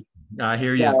 That's me. I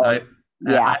hear you. So,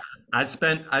 yeah. I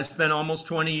spent almost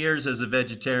 20 years as a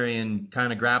vegetarian,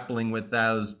 kind of grappling with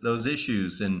those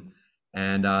issues, and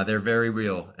they're very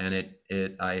real. And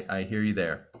I hear you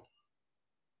there.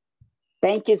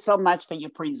 Thank you so much for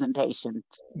your presentation.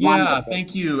 Yeah, Wonderful.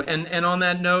 thank you. And on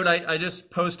that note, I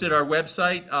just posted our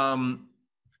website,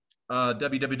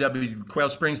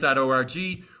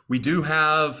 www.quailsprings.org. We do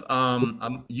have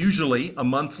usually a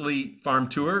monthly farm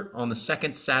tour on the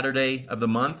second Saturday of the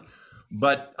month,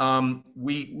 but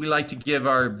we like to give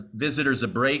our visitors a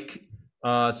break.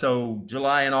 So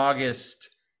July and August,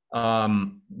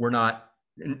 we're not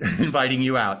inviting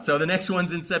you out. So the next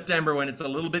one's in September when it's a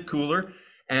little bit cooler.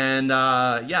 And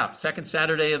yeah, second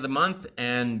Saturday of the month.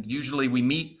 And usually we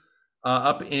meet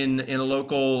up in a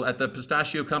local at the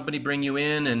Pistachio Company, bring you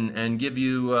in and give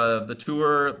you the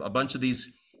tour, a bunch of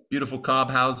these beautiful cob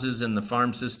houses and the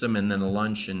farm system, and then a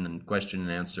lunch and question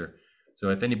and answer.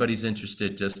 So if anybody's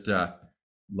interested, just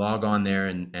log on there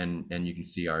and you can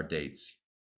see our dates.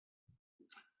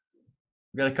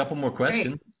 We got a couple more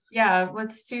questions. Great. Yeah,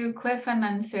 let's do Cliff and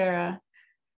then Sarah.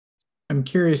 I'm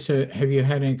curious, have you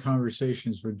had any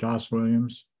conversations with Doss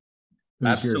Williams?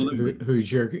 Absolutely.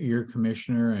 Who's your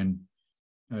commissioner, and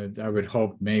I would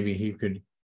hope maybe he could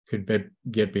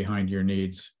get behind your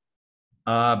needs.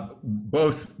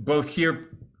 Both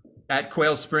here at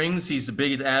Quail Springs, he's a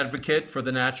big advocate for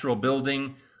the natural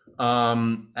building.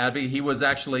 He was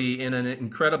actually in an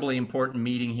incredibly important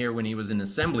meeting here when he was an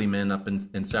assemblyman up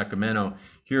in Sacramento,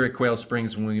 here at Quail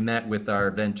Springs, when we met with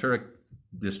our Ventura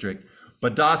district.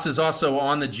 But Doss is also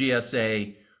on the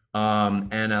GSA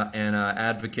and an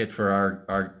advocate for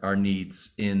our needs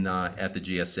at the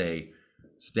GSA,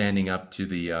 standing up to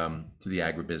the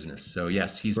agribusiness. So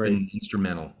yes, he's been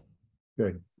instrumental.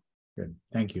 Good.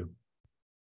 Thank you.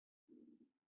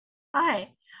 Hi.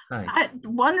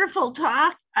 Wonderful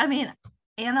talk. I mean,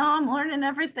 I'm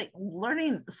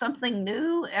learning something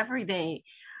new every day.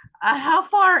 How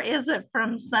far is it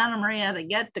from Santa Maria to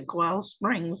get to Quail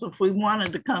Springs if we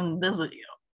wanted to come visit you?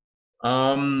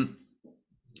 From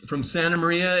Santa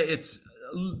Maria, it's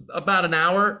about an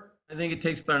hour. I think it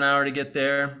takes about an hour to get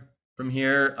there from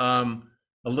here. A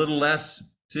little less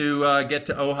to get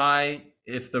to Ojai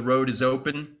if the road is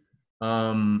open.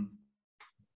 Road's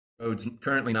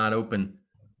currently not open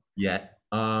yet.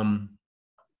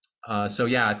 So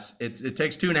yeah, it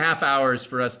takes 2.5 hours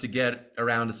for us to get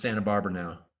around to Santa Barbara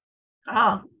now.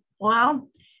 Oh, well,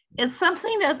 it's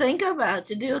something to think about,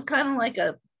 to do kind of like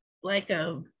a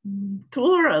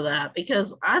tour of that,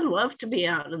 because I'd love to be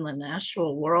out in the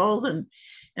natural world and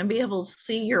be able to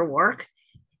see your work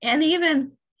and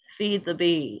even feed the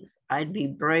bees. I'd be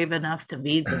brave enough to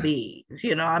feed the bees.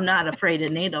 I'm not afraid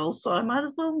of needles, so I might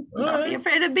as well not be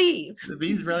afraid of bees. The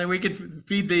bees, really, we could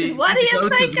feed the What do you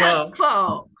goats think, as well,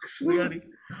 folks? We got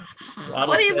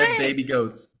What do you think? Baby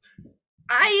goats.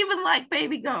 I even like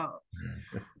baby goats,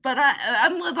 but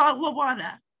I'm with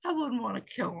Lawanda. I wouldn't want to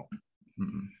kill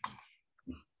them.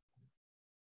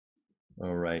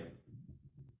 All right.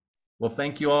 Well,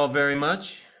 thank you all very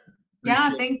much.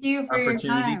 Yeah, thank you for your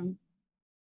time.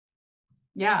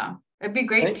 Yeah, it'd be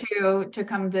great to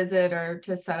come visit or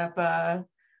to set up a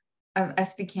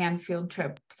SBCAN field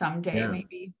trip someday,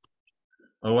 maybe.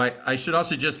 Oh, I should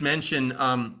also just mention,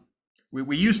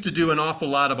 we used to do an awful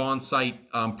lot of on-site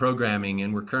programming,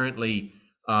 and we're currently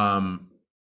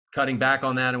cutting back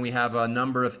on that, and we have a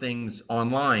number of things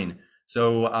online.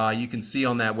 So you can see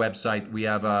on that website, we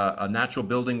have a natural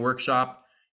building workshop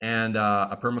and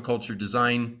a permaculture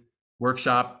design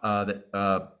workshop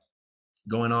that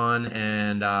going on,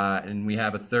 and we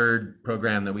have a third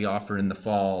program that we offer in the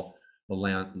fall, the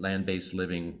land-based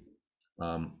living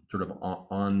sort of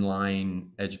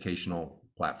online educational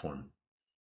platform.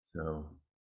 So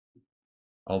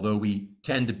although we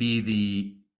tend to be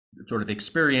the sort of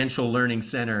experiential learning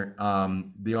center,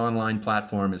 the online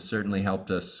platform has certainly helped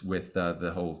us with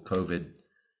the whole COVID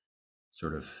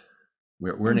sort of.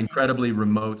 We're an incredibly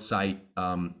remote site,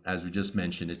 as we just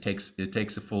mentioned. It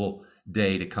takes a full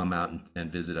day to come out and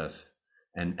visit us,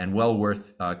 and well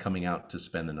worth coming out to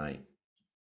spend the night.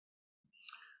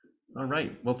 All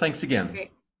right. Well, thanks again.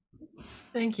 Great.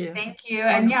 Thank you. Thank you.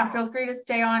 And yeah, feel free to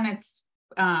stay on. It's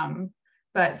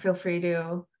but feel free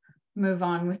to move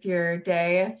on with your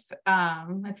day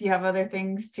if you have other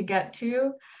things to get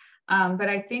to. But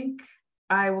I think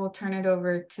I will turn it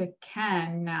over to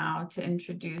Ken now to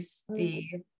introduce the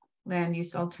land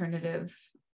use alternative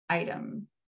item.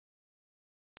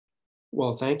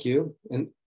 Well, thank you. And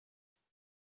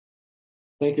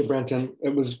thank you, Brenton.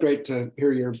 It was great to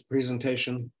hear your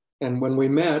presentation. And when we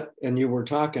met and you were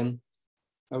talking,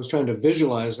 I was trying to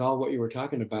visualize all what you were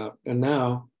talking about. And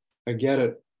now I get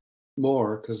it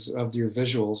more because of your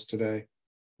visuals today.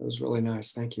 It was really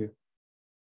nice. Thank you.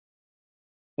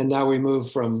 And now we move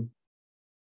from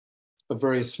a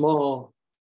very small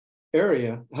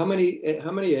area. How many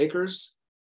acres?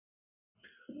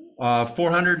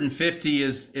 450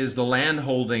 is the land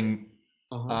holding,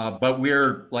 but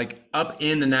we're like up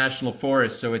in the national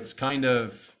forest, so it's kind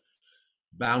of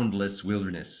boundless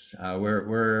wilderness.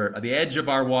 We're the edge of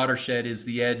our watershed is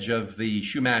the edge of the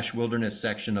Chumash Wilderness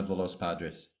section of the Los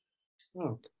Padres.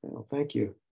 Oh, well, thank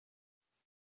you.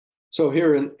 So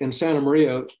here in Santa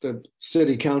Maria, the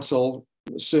city council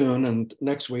soon and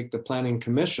next week, the planning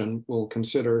commission will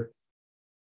consider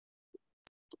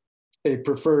a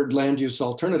preferred land use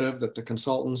alternative that the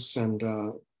consultants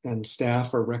and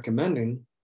staff are recommending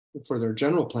for their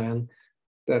general plan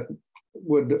that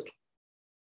would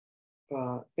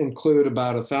include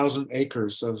about 1,000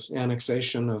 acres of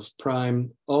annexation of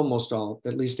prime, almost all,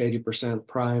 at least 80%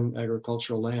 prime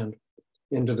agricultural land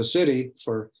into the city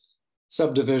for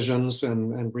subdivisions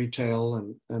and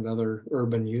retail and other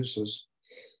urban uses.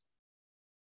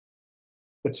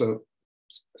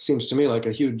 Seems to me like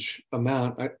a huge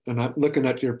amount. And I'm looking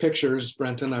at your pictures,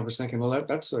 Brenton, I was thinking, well,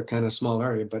 that's a kind of small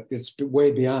area, but it's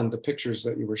way beyond the pictures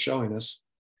that you were showing us.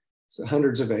 So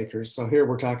hundreds of acres. So here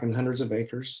we're talking hundreds of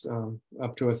acres,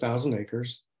 up to 1,000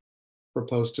 acres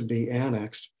proposed to be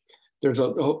annexed. There's a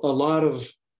lot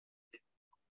of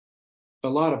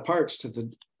parts to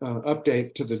the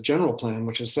update to the general plan,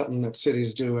 which is something that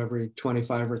cities do every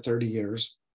 25 or 30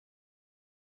 years.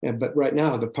 But right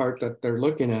now, the part that they're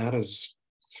looking at is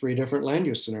 3 different land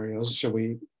use scenarios. Shall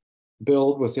we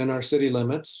build within our city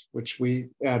limits, which we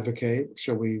advocate?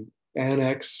 Shall we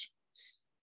annex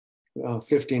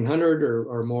 1,500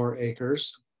 or more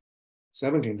acres?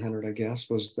 1,700, I guess,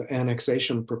 was the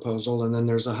annexation proposal. And then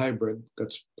there's a hybrid.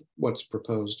 That's what's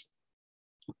proposed.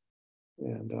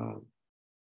 And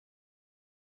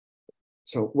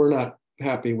so we're not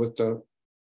happy with the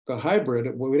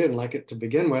hybrid. We didn't like it to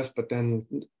begin with, but then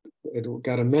it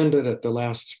got amended at the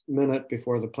last minute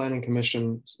before the Planning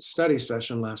Commission study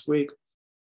session last week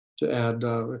to add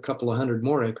a couple of hundred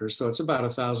more acres. So it's about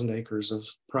 1,000 acres of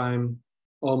prime,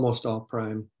 almost all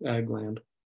prime ag land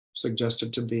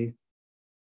suggested to be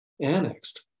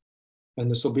annexed.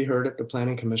 And this will be heard at the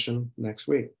Planning Commission next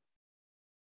week.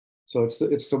 So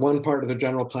it's the one part of the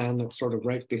general plan that's sort of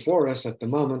right before us at the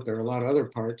moment. There are a lot of other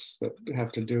parts that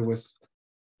have to do with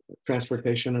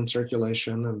transportation and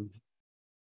circulation and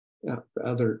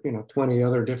other, 20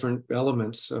 other different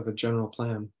elements of a general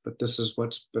plan, but this is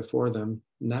what's before them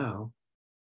now.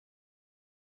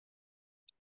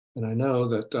 And I know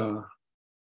that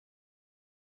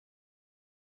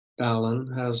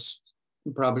Alan has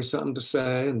probably something to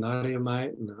say, and Nadia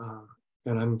might,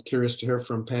 and I'm curious to hear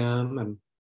from Pam and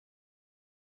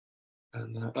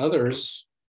others.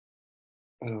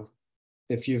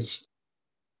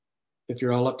 If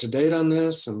you're all up to date on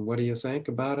this, and what do you think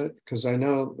about it? Because I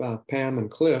know Pam and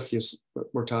Cliff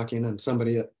were talking, and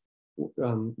somebody at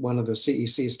one of the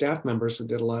CEC staff members who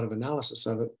did a lot of analysis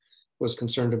of it was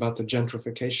concerned about the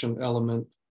gentrification element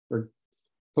or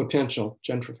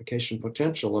gentrification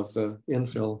potential of the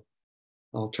infill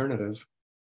alternative.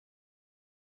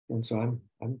 And so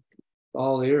I'm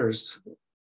all ears.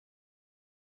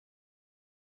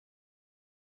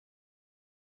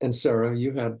 And Sarah,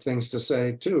 you had things to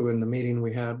say too in the meeting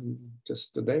we had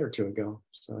just a day or two ago.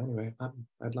 So anyway,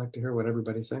 I'd like to hear what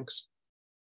everybody thinks.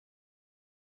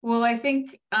 Well, I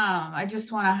think I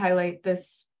just want to highlight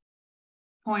this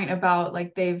point about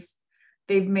like they've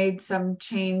made some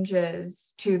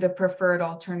changes to the preferred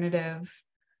alternative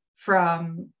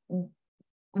from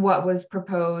what was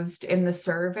proposed in the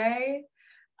survey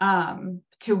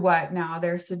to what now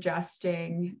they're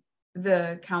suggesting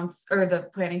the council or the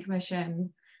planning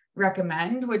commission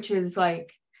recommend, which is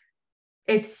like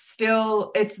it's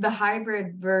the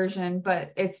hybrid version,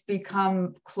 but it's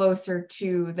become closer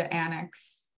to the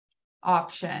annex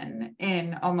option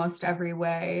in almost every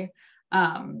way,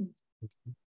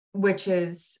 which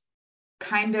is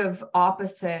kind of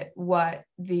opposite what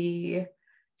the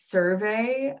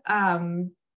survey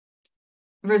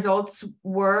results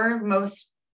were.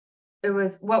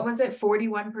 What was it?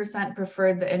 41%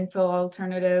 preferred the infill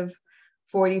alternative,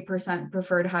 40%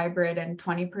 preferred hybrid, and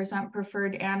 20%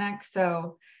 preferred annex.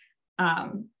 So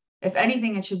if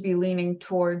anything, it should be leaning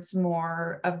towards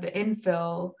more of the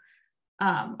infill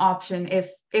option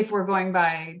if we're going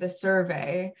by the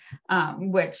survey,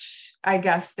 which I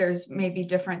guess there's maybe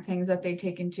different things that they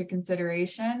take into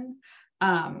consideration.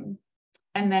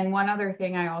 And then one other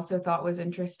thing I also thought was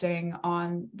interesting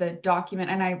on the document,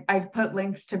 and I put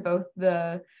links to both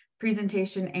the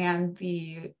presentation and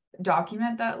the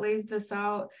document that lays this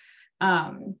out.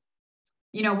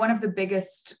 You know, one of the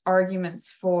biggest arguments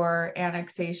for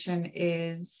annexation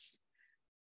is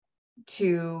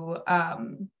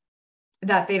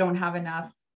that they don't have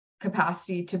enough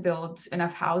capacity to build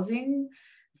enough housing.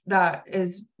 That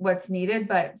is what's needed.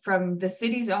 But from the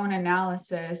city's own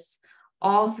analysis,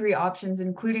 all three options,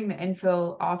 including the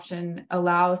infill option,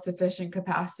 allow sufficient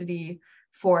capacity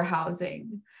for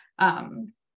housing.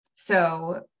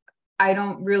 So I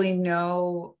don't really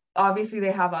know. Obviously,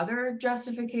 they have other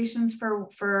justifications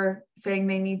for saying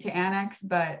they need to annex,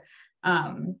 but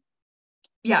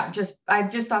yeah, I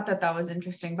just thought that was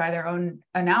interesting. By their own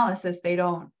analysis, they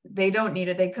don't need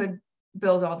it. They could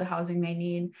build all the housing they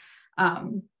need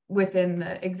within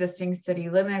the existing city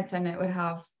limits, and it would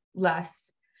have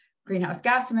less greenhouse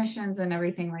gas emissions and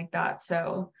everything like that.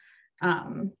 So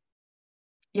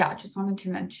yeah, just wanted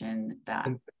to mention that.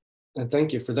 And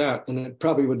thank you for that. And it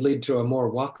probably would lead to a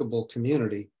more walkable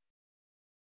community,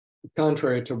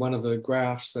 contrary to one of the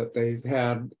graphs that they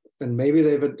had. And maybe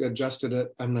they've adjusted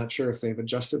it. I'm not sure if they've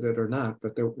adjusted it or not,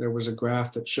 but there was a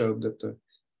graph that showed that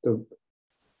the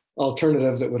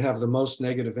alternative that would have the most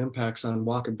negative impacts on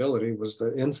walkability was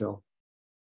the infill.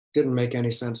 Didn't make any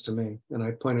sense to me. And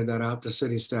I pointed that out to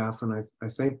city staff, and I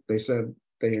think they said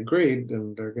they agreed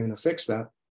and they're going to fix that,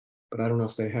 but I don't know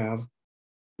if they have.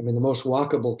 I mean, the most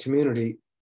walkable community,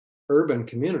 urban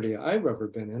community I've ever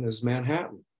been in is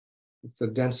Manhattan. It's the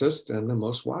densest and the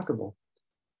most walkable.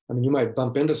 I mean, you might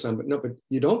bump into some, but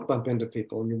you don't bump into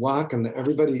people. You walk and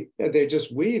they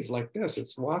just weave like this.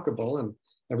 It's walkable and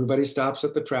everybody stops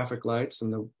at the traffic lights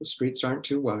and the streets aren't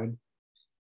too wide.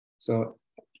 So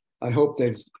I hope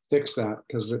they've fixed that,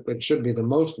 because it should be the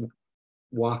most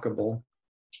walkable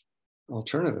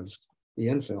alternative, the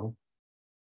infill.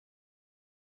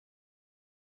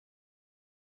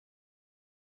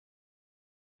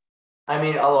 I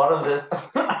mean, a lot of this,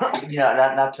 you know,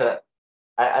 not to,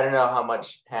 I don't know how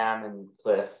much Pam and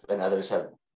Cliff and others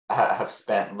have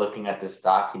spent looking at this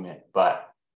document, but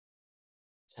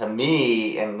to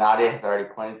me, and Nadia has already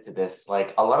pointed to this,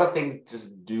 like a lot of things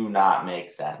just do not make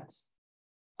sense.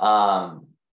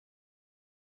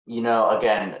 You know,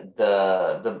 again,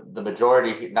 the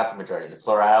majority, not the majority, the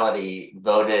plurality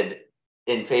voted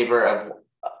in favor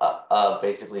of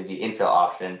basically the infill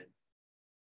option.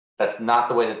 That's not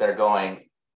the way that they're going.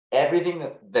 Everything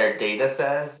that their data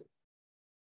says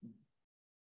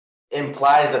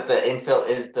implies that the infill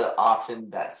is the option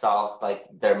that solves like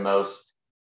their most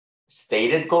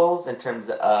stated goals in terms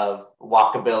of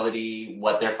walkability,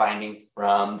 what they're finding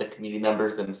from the community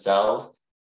members themselves.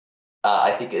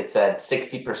 I think it said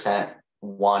 60%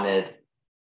 wanted,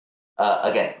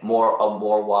 again, a more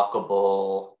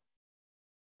walkable.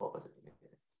 What was it?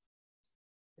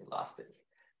 They lost it.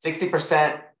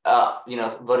 60%, you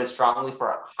know, voted strongly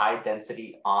for high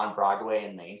density on Broadway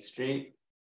and Main Street,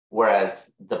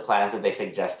 whereas the plans that they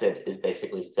suggested is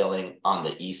basically filling on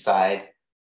the east side.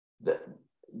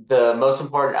 The most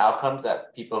important outcomes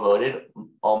that people voted,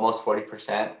 almost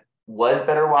 40%, was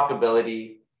better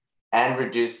walkability and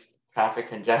reduced traffic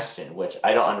congestion, which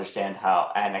I don't understand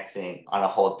how annexing on a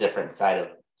whole different side of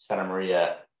Santa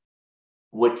Maria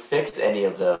would fix any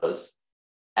of those.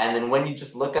 And then when you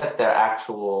just look at their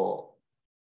actual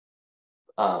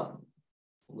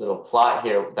little plot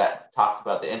here that talks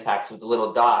about the impacts with the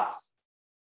little dots,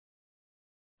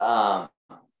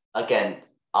 again,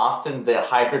 often the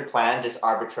hybrid plan just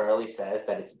arbitrarily says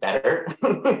that it's better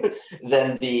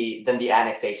than the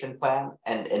annexation plan,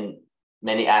 and in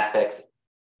many aspects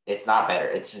it's not better.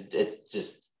 It's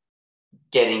just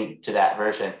getting to that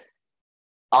version.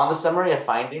 On the summary of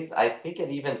findings, I think it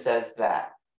even says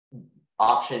that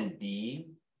option B,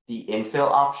 the infill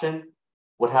option,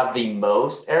 would have the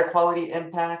most air quality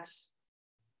impacts,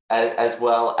 as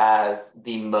well as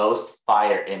the most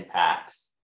fire impacts.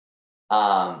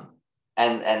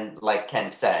 And like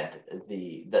Ken said,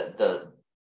 the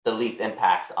least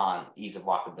impacts on ease of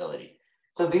walkability.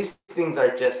 So these things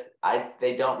are just,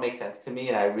 they don't make sense to me,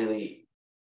 and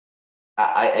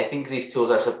I think these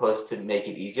tools are supposed to make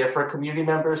it easier for community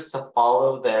members to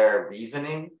follow their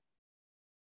reasoning.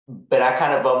 But I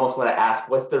kind of almost want to ask,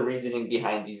 what's the reasoning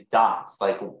behind these dots?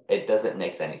 Like, it doesn't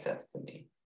make any sense to me.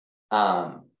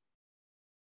 But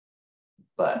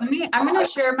I'm going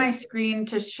to share my screen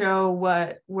to show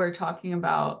what we're talking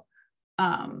about.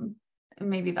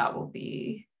 Maybe that will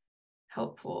be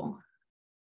helpful.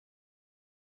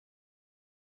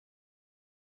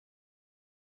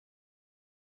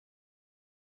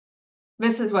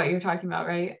 This is what you're talking about,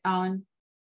 right, Alan?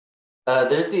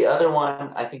 There's the other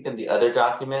one, I think in the other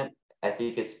document, I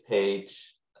think it's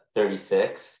page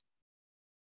 36.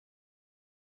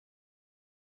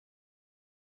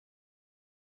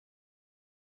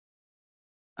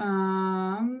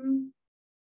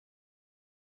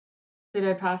 Did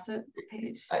I pass it?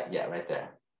 Page? Yeah, right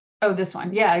there. Oh, this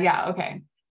one. Yeah, okay.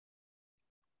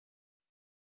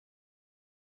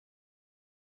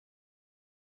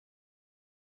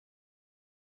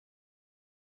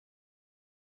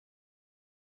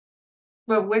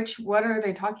 But what are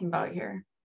they talking about here?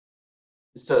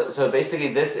 So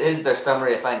basically, this is their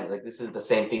summary of findings. Like, this is the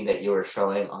same thing that you were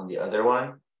showing on the other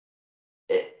one.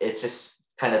 It's just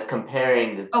kind of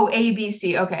comparing the A, B,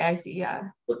 C. Okay, I see.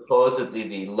 Yeah. Supposedly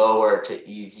the lower to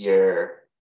easier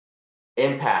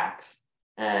impacts,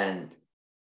 and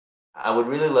I would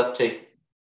really love to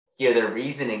hear their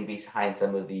reasoning behind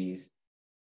some of these.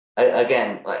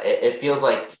 Again, it feels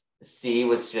like C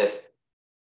was just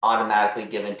automatically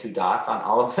given 2 dots on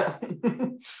all of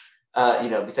them.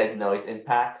 Besides noise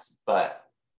impacts, but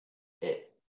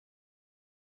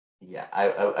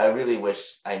I really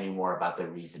wish I knew more about the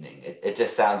reasoning. It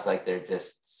just sounds like they're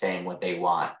just saying what they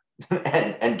want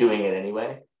and doing it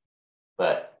anyway.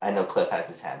 But I know Cliff has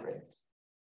his hand raised.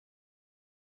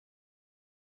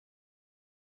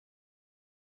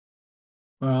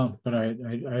 Well, but I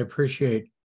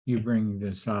appreciate you bringing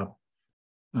this up.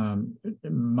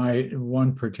 My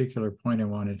one particular point I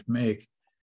wanted to make,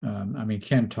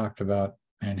 Ken talked about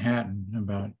Manhattan,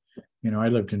 about, I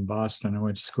lived in Boston. I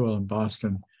went to school in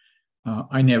Boston.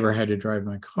 I never had to drive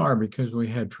my car because we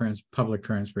had public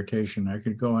transportation. I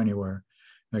could go anywhere.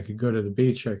 I could go to the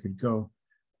beach. I could go,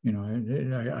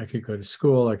 I could go to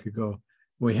school.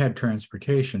 We had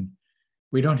transportation.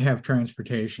 We don't have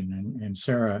transportation. And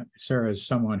Sarah is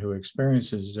someone who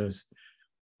experiences this.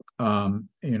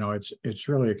 It's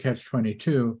really a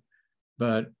catch-22,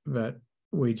 but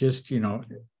we just,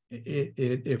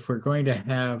 if we're going to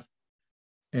have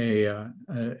a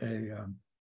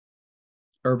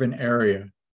urban area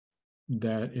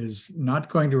that is not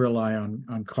going to rely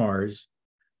on cars,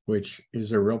 which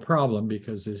is a real problem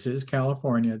because this is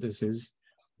California. This is,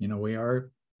 we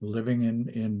are living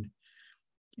in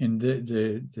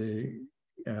the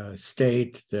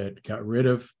state that got rid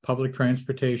of public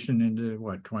transportation in the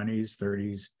 20s,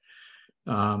 30s.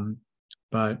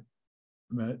 But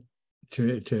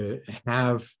to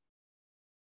have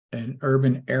an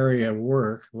urban area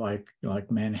work like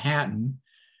Manhattan,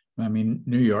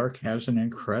 New York has an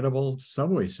incredible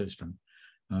subway system.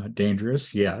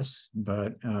 Dangerous, yes,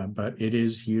 but it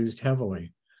is used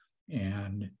heavily,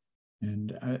 I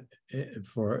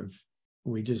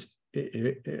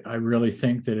really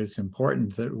think that it's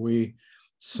important that we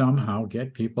somehow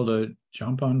get people to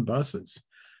jump on buses.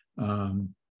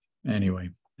 Anyway,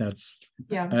 that's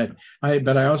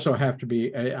but I also have to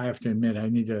admit I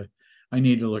need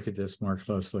to look at this more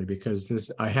closely because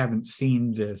I haven't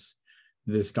seen this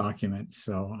document.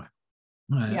 So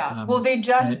well, they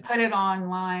just put it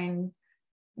online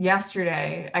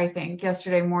yesterday, I think,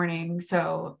 yesterday morning.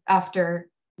 So after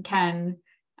Ken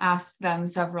asked them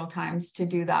several times to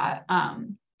do that,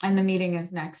 and the meeting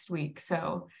is next week,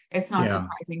 so it's not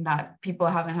surprising that people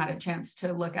haven't had a chance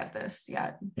to look at this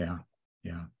yet.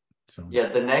 So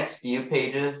the next few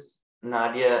pages,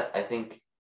 Nadia, I think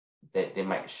that they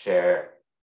might show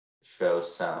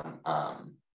some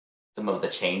of the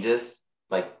changes,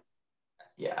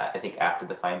 I think after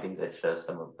the findings it shows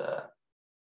some of the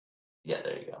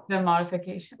there you go, the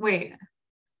modification. Wait,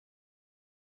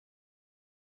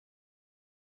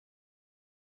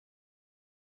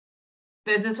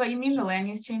 Is this what you mean, the land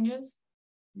use changes?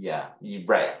 Yeah,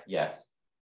 right, yes.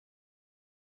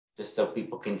 Just so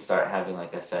people can start having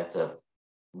like a sense of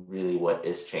really what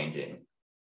is changing.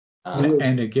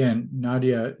 And again,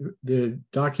 Nadia, the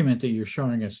document that you're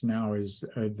showing us now is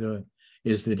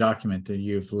the document that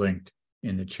you've linked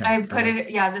in the chat. I put it,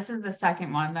 yeah, this is the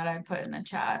second one that I put in the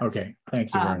chat. Okay,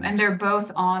 thank you very much. And they're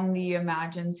both on the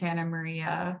Imagine Santa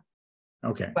Maria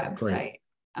website. Great.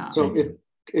 So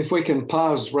if we can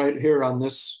pause right here on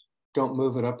this, don't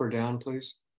move it up or down,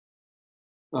 please.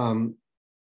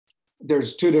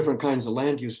 There's two different kinds of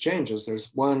land use changes. There's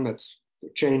one that's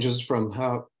changes from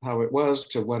how it was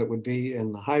to what it would be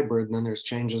in the hybrid, and then there's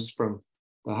changes from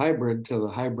the hybrid to the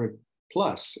hybrid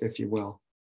plus, if you will.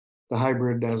 The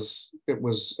hybrid as it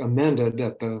was amended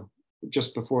at the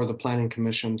just before the Planning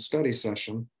Commission study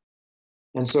session.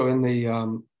 And so in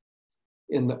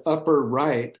the upper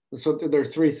right, so there are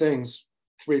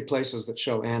three places that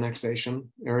show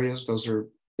annexation areas. Those are,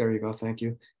 there you go, thank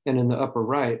you. And in the upper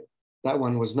right, that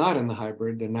one was not in the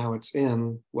hybrid, and now it's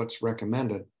in what's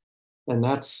recommended. And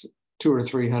that's 200 or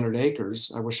 300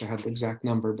 acres. I wish I had the exact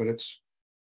number, but it's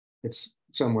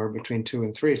somewhere between 2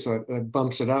 and 3. So it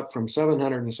bumps it up from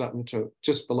 700 and something to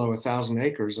just below 1,000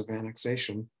 acres of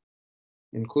annexation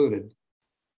included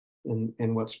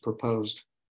in what's proposed.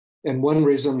 And one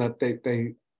reason that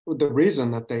the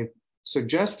reason that they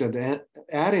suggested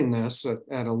adding this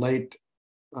at a late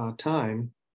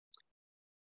time,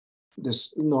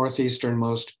 this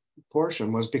northeasternmost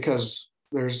portion, was because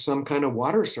there's some kind of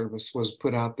water service was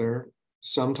put out there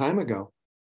some time ago.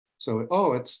 So,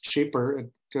 it's cheaper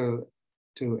to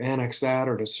annex that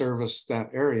or to service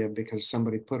that area because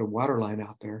somebody put a water line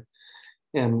out there.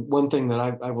 And one thing that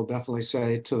I will definitely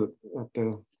say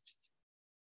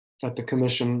at the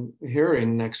commission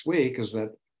hearing next week is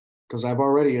that, because I've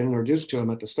already introduced to them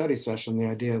at the study session the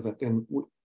idea that in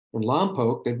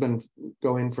Lompoc, they've been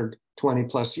going for 20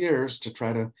 plus years to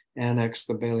try to annex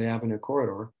the Bailey Avenue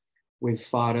corridor. We've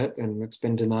fought it, and it's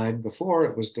been denied before.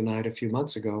 It was denied a few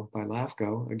months ago by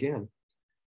LAFCO again.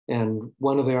 And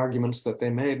one of the arguments that they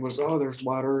made was, there's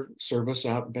water service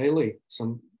out Bailey.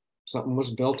 Something was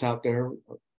built out there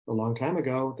a long time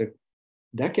ago,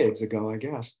 decades ago, I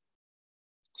guess.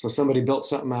 So somebody built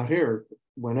something out here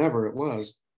whenever it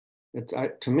was.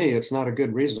 To me, it's not a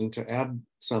good reason to add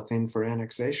something for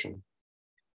annexation.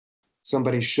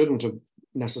 Somebody shouldn't have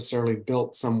necessarily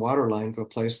built some water line to a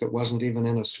place that wasn't even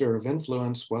in a sphere of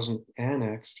influence, wasn't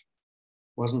annexed,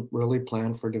 wasn't really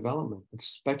planned for development. It's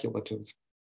speculative.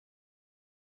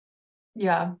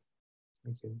 Yeah.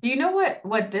 Do you know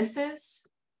what this is?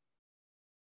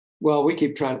 Well, we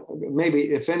keep trying. Maybe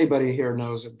if anybody here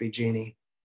knows, it'd be Jeannie.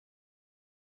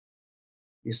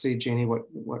 You see, Jeannie,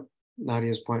 what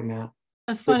Nadia's pointing at.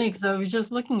 That's funny because I was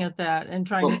just looking at that and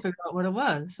trying to figure out what it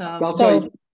was. I'll tell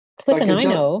you, Cliff and I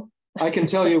know. I can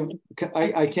tell you,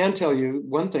 I can tell you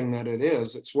one thing that it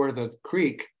is. It's where the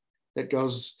creek that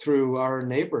goes through our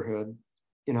neighborhood,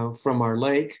 from our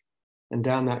lake and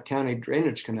down that county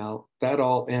drainage canal, that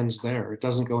all ends there. It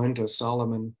doesn't go into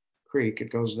Solomon Creek.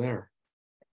 It goes there.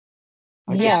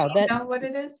 Do you know what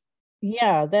it is?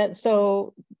 Yeah, that's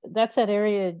that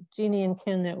area, Jeannie and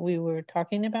Ken, that we were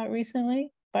talking about recently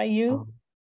by you.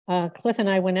 Cliff and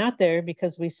I went out there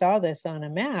because we saw this on a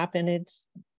map, and it's,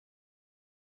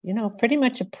 pretty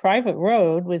much a private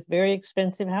road with very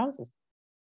expensive houses.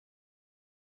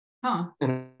 Right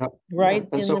in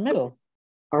the middle.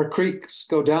 Our creeks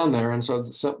go down there, and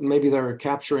so maybe they're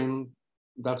capturing,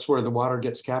 that's where the water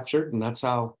gets captured, and that's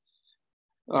how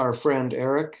our friend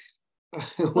Eric,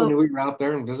 when we were out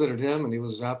there and visited him, and he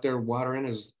was out there watering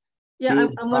his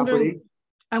I'm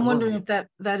wondering if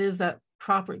that is that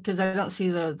property, because I don't see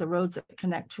the roads that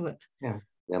connect to it. Yeah,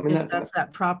 I mean that's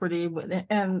that property,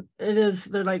 and it is.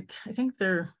 They're like, I think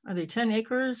are they 10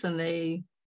 acres, and they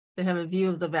have a view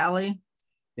of the valley.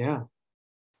 Yeah,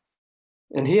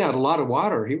 and he had a lot of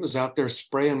water. He was out there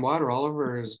spraying water all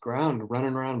over his ground,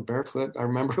 running around barefoot. I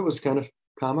remember it was kind of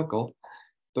comical,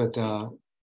 but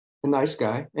a nice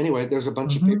guy. Anyway, there's a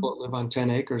bunch of people that live on 10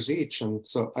 acres each. And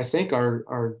so I think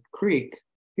our creek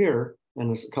here, and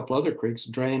there's a couple other creeks,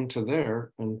 drain to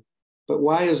there. But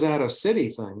why is that a city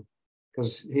thing?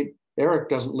 Because Eric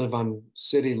doesn't live on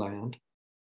city land.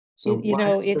 So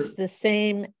it's the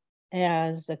same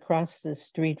as across the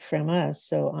street from us.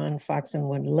 So on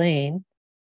Foxenwood Lane,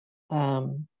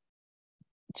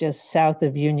 just south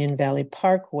of Union Valley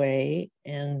Parkway,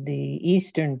 and the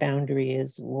eastern boundary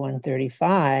is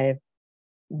 135.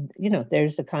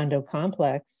 There's a condo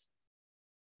complex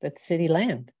that's city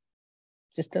land,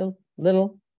 just a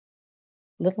little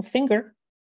finger.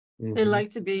 They like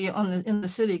to be in the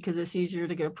city because it's easier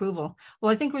to get approval.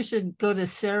 Well, I think we should go to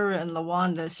Sarah and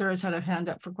LaWanda. Sarah's had her hand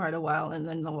up for quite a while, and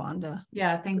then LaWanda.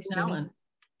 Yeah, thanks, Alan.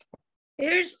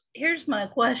 Here's my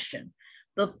question.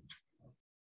 The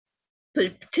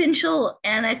potential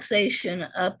annexation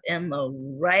up in the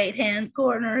right-hand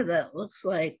corner that looks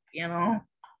like, you know,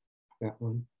 That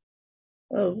one.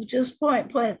 oh, just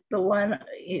point the one.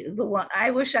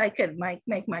 I wish I could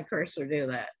make my cursor do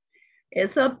that.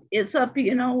 It's up,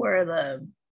 you know, where the,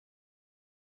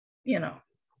 you know.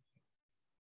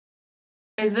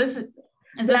 Is this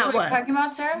what you're talking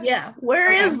about, Sarah? Yeah,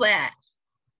 where is that?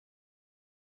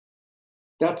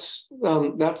 That's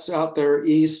out there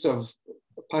east of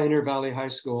Pioneer Valley High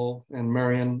School and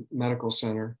Marion Medical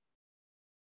Center.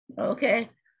 Okay,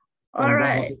 all And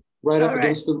right. Right up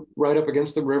against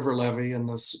the river levee, and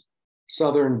the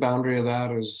southern boundary of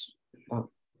that is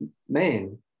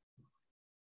Main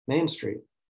Street.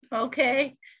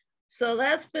 Okay, so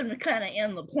that's been kind of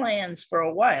in the plans for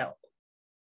a while.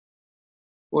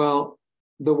 Well,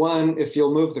 the one, if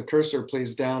you'll move the cursor,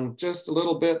 please, down just a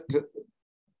little bit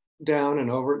down and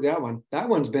over, that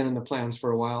one's been in the plans for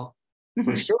a while,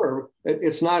 for sure.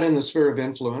 It's not in the sphere of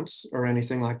influence or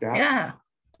anything like that. Yeah.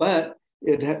 But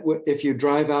if you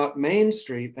drive out Main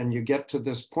Street and you get to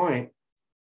this point,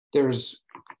 there's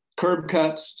curb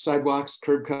cuts, sidewalks,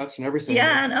 curb cuts, and everything.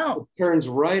 Yeah, I know. It turns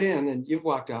right in, and you've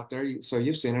walked out there, so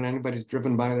you've seen it. Anybody's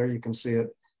driven by there, you can see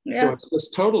it. Yeah. So it's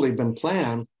just totally been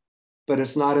planned, but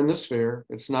it's not in the sphere.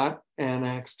 It's not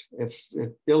annexed. It's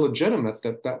illegitimate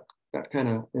that kind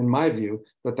of, in my view,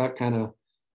 that kind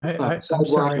of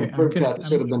sidewalk and curb cut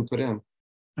should have been put in.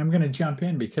 I'm going to jump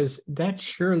in because that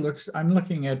sure looks, I'm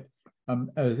looking at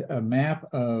a map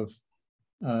of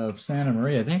Santa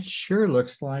Maria. That sure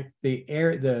looks like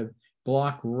the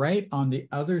block right on the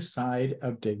other side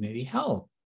of Dignity Health.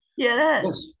 Yeah, it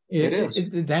is.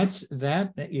 It is. That's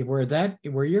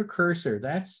where your cursor,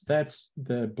 that's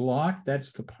the block,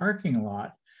 that's the parking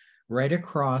lot right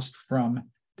across from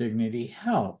Dignity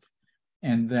Health.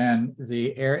 And then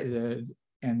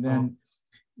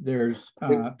there's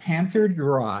Panther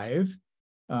Drive.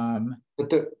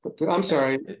 But I'm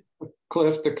sorry,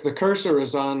 Cliff, the cursor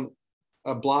is on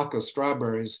a block of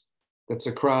strawberries that's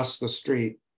across the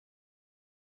street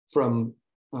from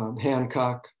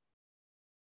Hancock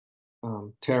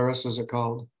Terrace, is it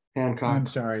called? Hancock. I'm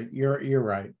sorry, you're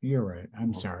right.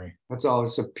 I'm sorry. That's all.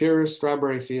 It's a pure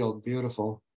strawberry field.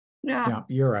 Beautiful. Yeah,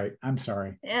 you're right. I'm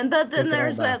sorry. But then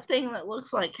there's that thing that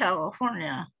looks like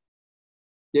California.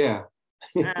 Yeah.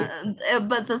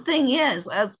 But the thing is,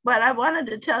 but I wanted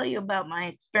to tell you about my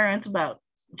experience about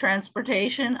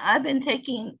transportation. I've been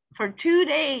taking for 2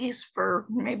 days, for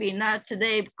maybe not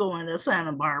today going to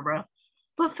Santa Barbara,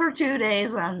 but for 2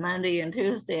 days on Monday and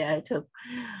Tuesday, I took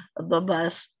the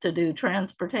bus to do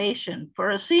transportation. For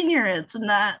a senior, it's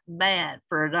not bad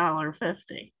for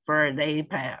 $1.50 for a day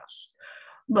pass.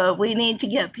 But we need to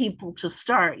get people to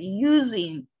start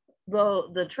using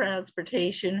the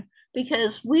transportation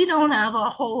because we don't have a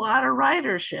whole lot of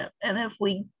ridership. And if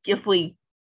we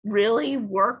really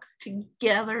work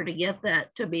together to get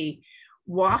that to be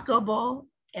walkable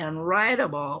and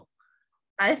rideable,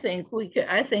 I think we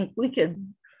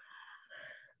could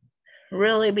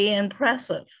really be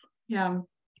impressive. Yeah.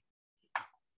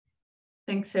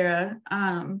 Thanks, Sarah.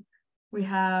 We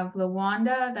have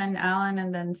LaWanda, then Alan,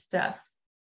 and then Steph.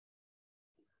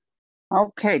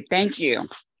 Okay, thank you.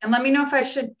 And let me know if I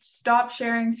should stop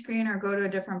sharing screen or go to a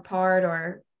different part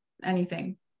or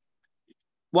anything.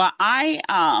 Well,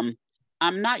 I'm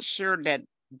not sure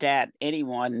that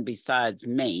anyone besides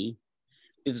me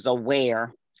is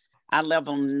aware. I live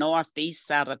on the northeast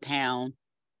side of town.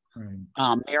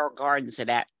 Right. Merrill Gardens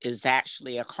is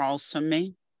actually across from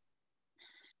me.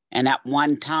 And at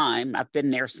one time, I've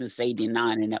been there since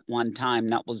 '89, and at one time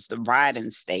that was the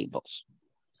riding stables.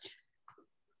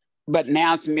 But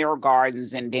now it's Merrill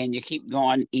Gardens, and then you keep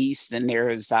going east, and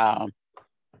there's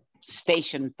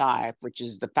Station 5, which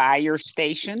is the fire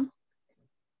station.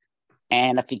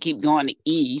 And if you keep going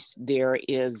east, there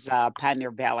is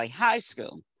Pioneer Valley High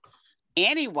School.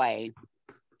 Anyway,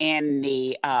 in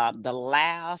the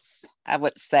last, I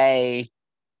would say,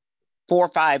 4 or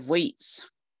 5 weeks,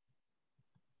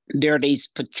 there are these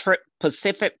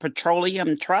Pacific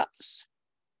Petroleum trucks,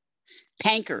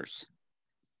 tankers,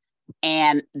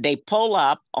 and they pull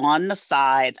up on the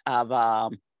side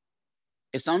of,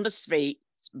 it's on the street,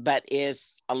 but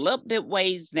it's a little bit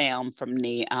ways down from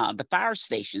the fire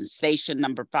station, station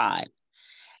number 5.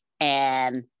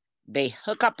 And they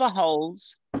hook up a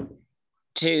hose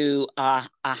to a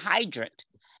hydrant,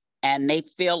 and they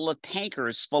fill the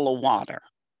tankers full of water.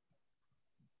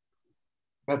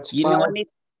 That's you know any,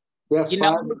 That's You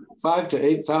know, 5 to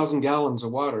 8,000 gallons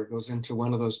of water goes into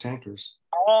one of those tankers.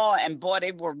 oh, and boy,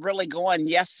 they were really going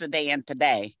yesterday and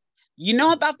today. You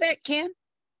know about that, Ken?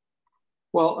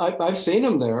 Well, I've seen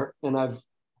them there, and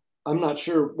I'm not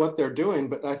sure what they're doing,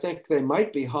 but I think they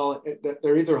might be hauling.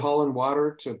 They're either hauling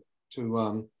water to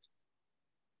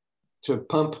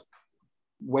pump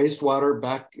wastewater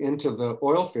back into the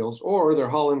oil fields, or they're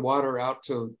hauling water out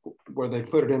to where they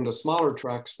put it into smaller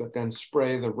trucks that then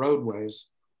spray the roadways.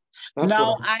 That's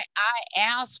No, I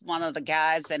asked one of the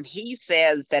guys, and he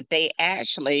says that they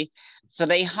actually, so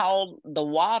they haul the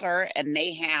water, and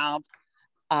they have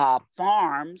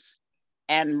farms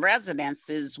and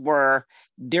residences where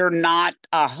they're not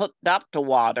hooked up to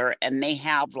water, and they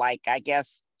have, like, I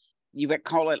guess you would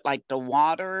call it like the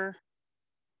water.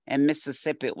 In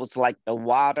Mississippi, it was like the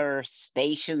water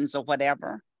stations or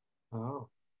whatever. Oh.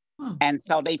 And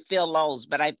so they fill those.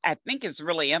 But I think it's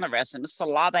really interesting. It's a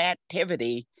lot of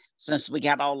activity since we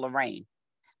got all the rain.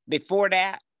 Before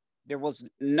that, there was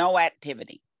no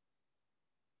activity.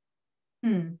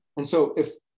 And so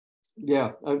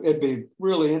it'd be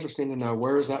really interesting to know,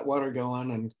 where is that water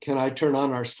going? And can I turn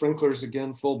on our sprinklers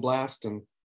again full blast and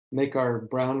make our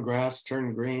brown grass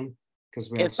turn green? Because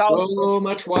we have so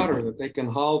much water that they can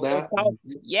haul that.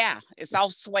 It's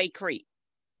off Sway Creek.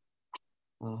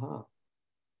 Uh-huh.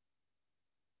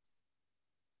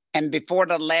 And before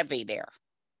the levee there.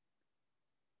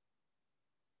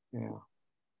 Yeah.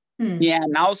 Yeah,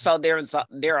 and also there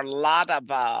are a lot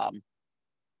of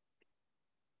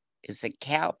is it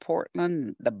Cal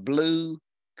Portland, the blue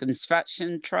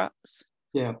construction trucks?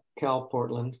 Yeah, Cal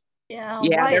Portland. Yeah,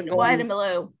 they're white and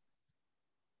blue.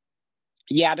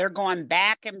 Yeah, they're going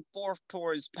back and forth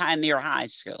towards Pioneer High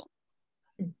School.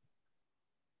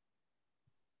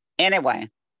 Anyway.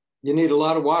 You need a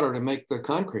lot of water to make the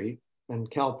concrete,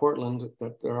 and Cal Portland,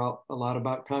 that they're a lot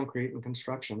about concrete and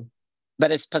construction.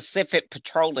 But it's Pacific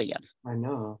Petroleum. I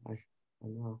know. I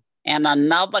know. And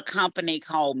another company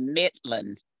called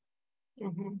Midland.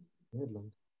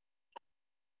 Midland.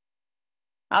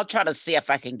 I'll try to see if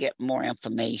I can get more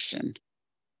information.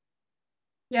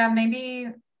 Yeah,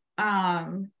 maybe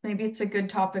it's a good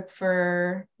topic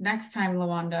for next time,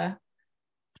 Lawanda.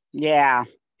 Yeah.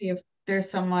 See if there's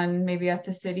someone maybe at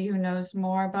the city who knows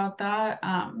more about that.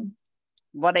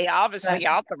 Well, they obviously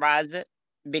authorize it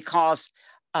because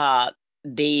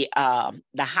the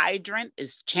hydrant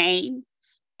is chained,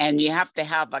 and you have to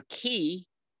have a key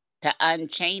to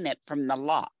unchain it from the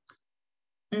lock.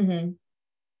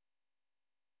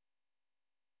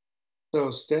 So,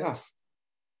 Steph.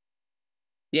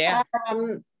 Yeah.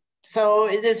 So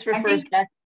this refers back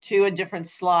to a different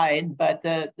slide, but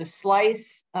the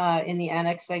slice in the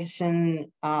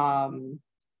annexation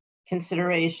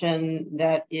consideration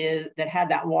that had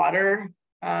that water,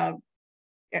 the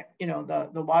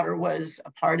water was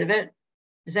a part of it.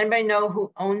 Does anybody know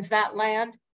who owns that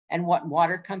land and what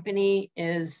water company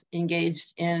is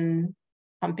engaged in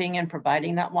pumping and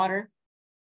providing that water?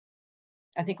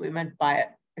 I think we meant to buy it.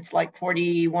 It's like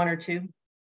 41 or 2.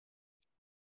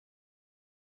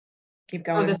 Keep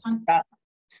going. Oh, this one?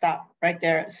 Stop right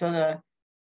there. So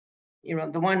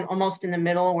the one almost in the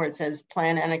middle where it says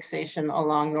plan annexation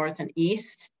along north and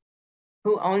east.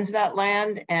 Who owns that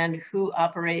land and who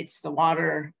operates the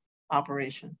water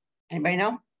operation? Anybody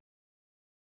know?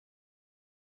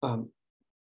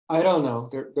 I don't know.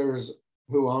 There's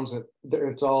who owns it.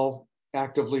 It's all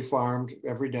actively farmed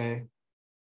every day.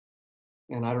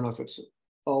 And I don't know if it's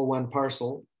all one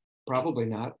parcel. Probably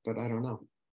not, but I don't know.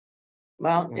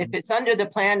 Well, if it's under the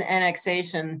planned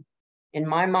annexation, in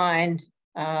my mind,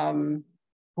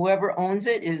 whoever owns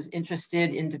it is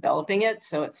interested in developing it.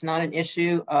 So it's not an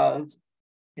issue of,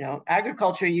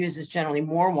 agriculture uses generally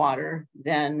more water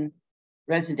than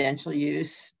residential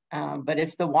use. But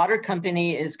if the water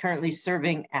company is currently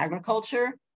serving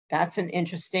agriculture, that's an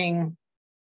interesting,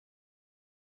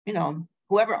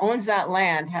 whoever owns that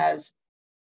land has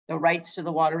the rights to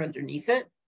the water underneath it,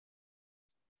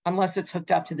 unless it's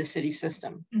hooked up to the city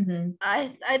system.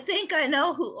 I think I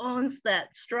know who owns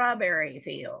that strawberry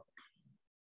field.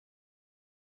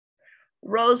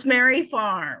 Rosemary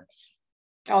Farms.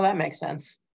 Oh, that makes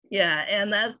sense. Yeah,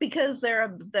 and that's because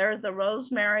they're the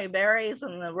Rosemary Berries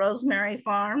and the Rosemary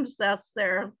Farms. That's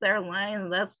their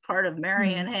land. That's part of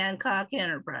Marion Hancock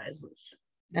Enterprises.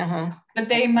 But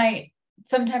they might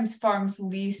sometimes farms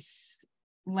lease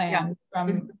land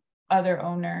from other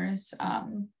owners.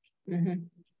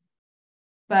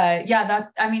 But yeah,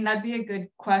 that'd be a good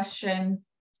question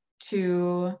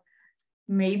to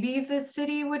maybe the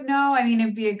city would know. I mean,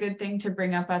 it'd be a good thing to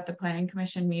bring up at the planning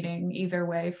commission meeting either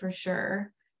way, for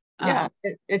sure. Yeah,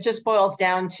 it just boils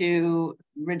down to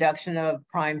reduction of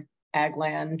prime ag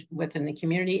land within the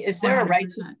community. Is there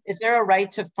a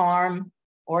right to farm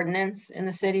ordinance in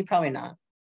the city? Probably not.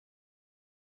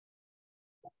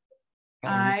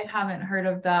 I haven't heard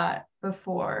of that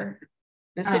before.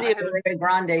 The city of Rio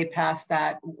Grande passed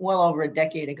that well over a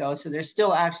decade ago. So there's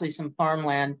still actually some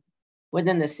farmland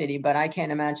within the city, but I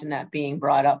can't imagine that being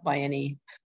brought up by any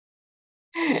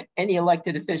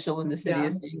elected official in the city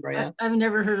of San Brea. I've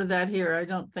never heard of that here. I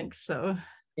don't think so.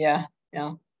 Yeah.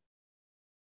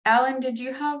 Alan, did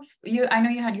you have I know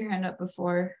you had your hand up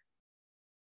before.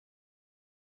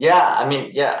 Yeah, I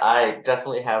mean, I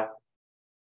definitely have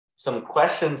some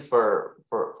questions for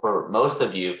most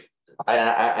of you.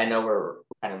 I know we're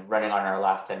kind of running on our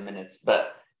last 10 minutes,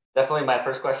 but definitely my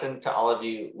first question to all of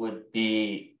you would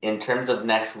be in terms of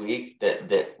next week,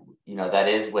 that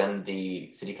is when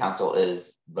the city council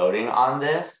is voting on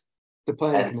this. The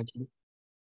planning commission.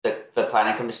 The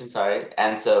planning commission, sorry.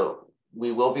 And so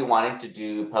we will be wanting to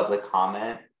do public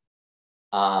comment.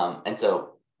 And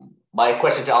so my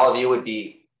question to all of you would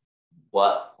be,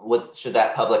 what should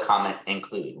that public comment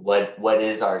include? What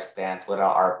is our stance? What are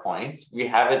our points? We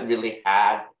haven't really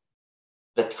had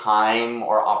the time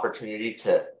or opportunity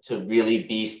to really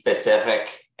be specific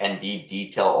and be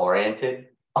detail oriented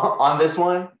on this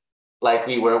one, like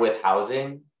we were with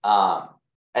housing.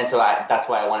 And so that's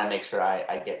why I want to make sure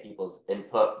I get people's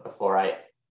input before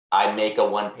I make a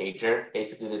one-pager.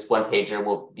 Basically, this one-pager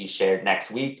will be shared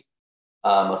next week.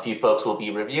 A few folks will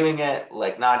be reviewing it,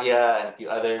 like Nadia and a few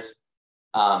others.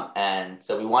 And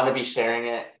so we want to be sharing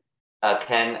it.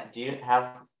 Ken, do you have,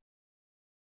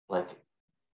 let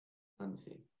me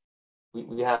see.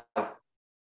 We have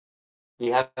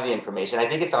the information. I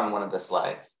think it's on one of the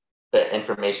slides, the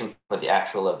information for the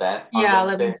actual event. Yeah,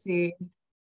 let me see.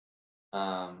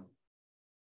 I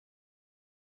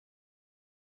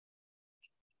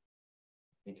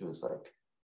think it was like.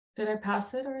 Did I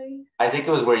pass it already? I think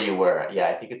it was where you were. Yeah,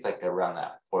 I think it's like around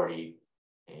that 40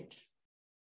 page.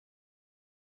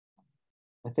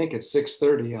 I think it's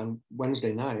 6:30 on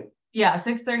Wednesday night. Yeah,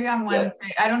 6:30 on Wednesday.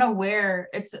 Yeah. I don't know where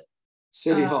it's.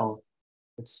 City Hall.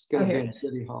 It's going to be in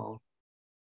City Hall.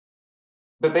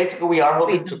 But basically, we are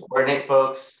hoping to coordinate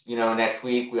folks, next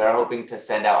week. We are hoping to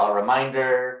send out a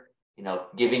reminder,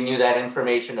 giving you that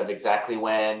information of exactly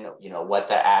when, what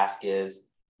the ask is,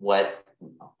 what,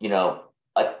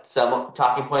 some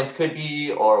talking points could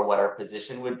be, or what our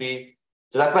position would be.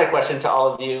 So that's my question to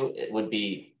all of you. It would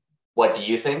be, what do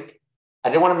you think? I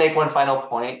did want to make one final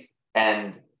point,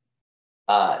 and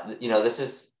this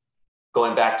is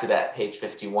going back to that page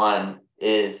 51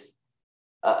 is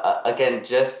again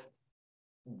just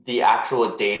the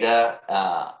actual data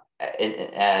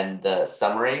and the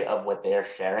summary of what they are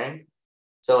sharing.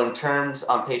 So in terms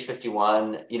on page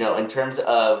 51, in terms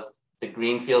of the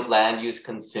greenfield land use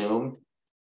consumed,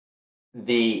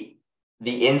 the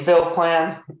infill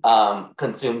plan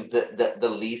consumes the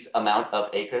least amount of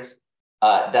acres.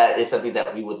 That is something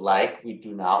that we would like. We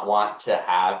do not want to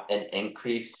have an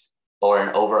increase or an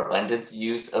overabundance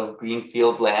use of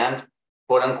greenfield land,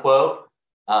 quote unquote.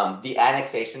 The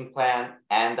annexation plan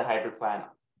and the hybrid plan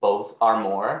both are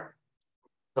more.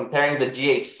 Comparing the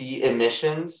GHG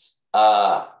emissions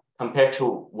compared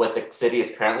to what the city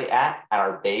is currently at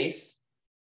our base,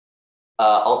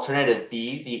 alternative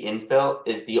B, the infill,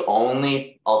 is the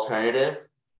only alternative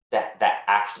that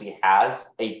actually has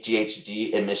a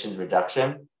GHG emissions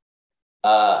reduction.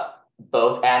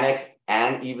 Both annex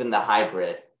and even the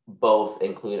hybrid both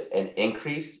include an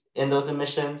increase in those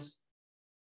emissions.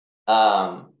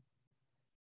 And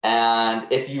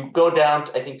if you go down,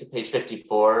 I think, to page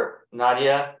 54,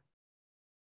 Nadia,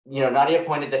 Nadia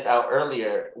pointed this out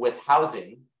earlier with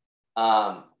housing,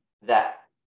 that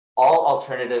all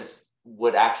alternatives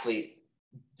would actually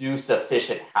do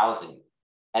sufficient housing.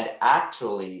 And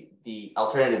actually, the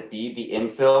alternative B, the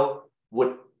infill,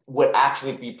 would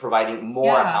actually be providing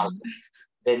more housing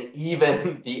than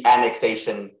even the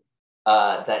annexation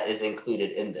that is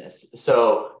included in this.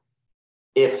 So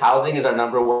if housing is our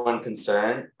number one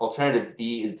concern, alternative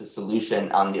B is the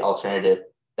solution on the alternative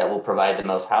that will provide the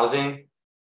most housing.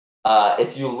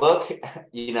 If you look,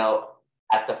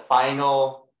 at the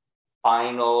final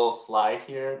slide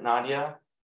here, Nadia,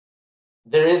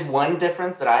 there is one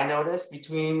difference that I noticed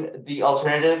between the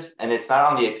alternatives, and it's not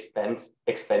on the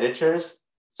expenditures.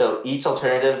 So each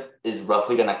alternative is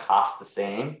roughly going to cost the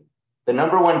same. The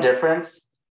number one difference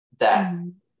that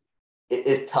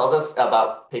it tells us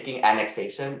about picking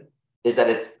annexation is that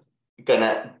it's going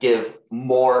to give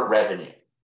more revenue.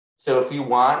 So if we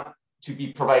want to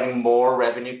be providing more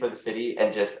revenue for the city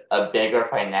and just a bigger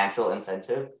financial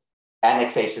incentive,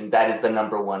 annexation, that is the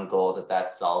number one goal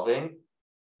that's solving.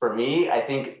 For me, I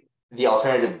think the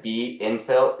alternative B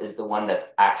infill is the one that's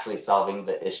actually solving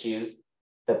the issues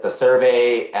that the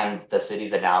survey and the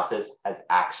city's analysis has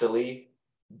actually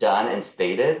done and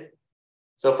stated.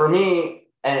 So for me,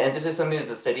 and this is something that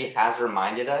the city has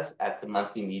reminded us at the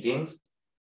monthly meetings,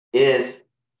 is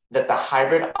that the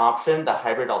hybrid option, the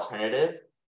hybrid alternative,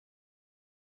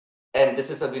 and this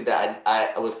is something that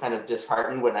I was kind of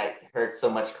disheartened when I heard so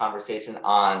much conversation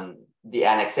on the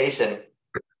annexation.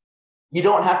 You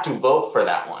don't have to vote for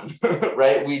that one,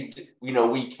 right? We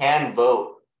can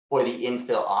vote for the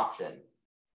infill option.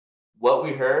 What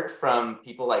we heard from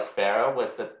people like Farah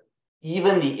was that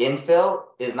even the infill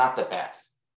is not the best.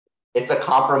 It's a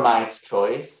compromise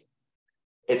choice.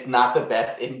 It's not the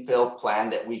best infill plan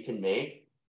that we can make,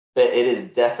 but it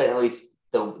is definitely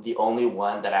the only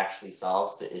one that actually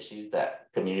solves the issues that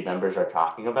community members are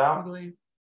talking about. Totally.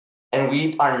 And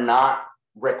we are not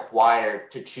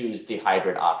required to choose the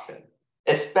hybrid option,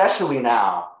 especially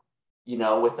now,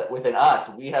 within us,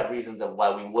 we have reasons of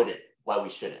why we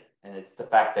shouldn't. And it's the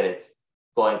fact that it's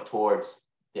going towards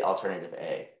the alternative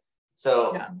A.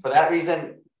 So for that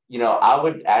reason, I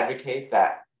would advocate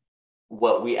that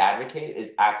what we advocate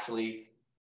is actually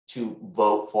to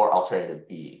vote for alternative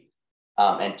B,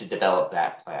 and to develop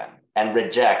that plan and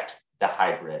reject the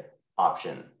hybrid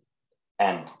option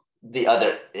and the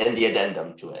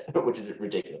addendum to it, which is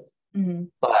ridiculous. Mm-hmm.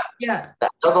 But yeah, that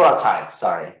was a lot of time.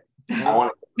 Sorry.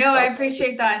 I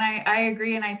appreciate that. And I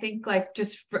agree. And I think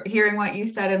just hearing what you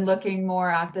said and looking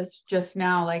more at this just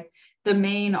now, the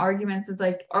main arguments is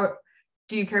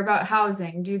do you care about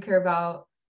housing? Do you care about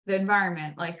the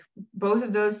environment? Both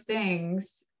of those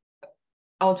things,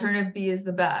 alternative B is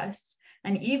the best.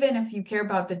 And even if you care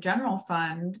about the general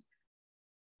fund,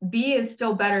 B is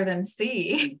still better than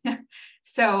C.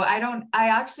 So I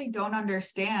actually don't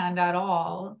understand at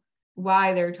all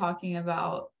why they're talking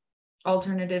about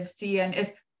alternative C.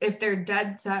 And if they're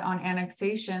dead set on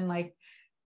annexation,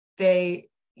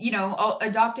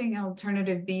 adopting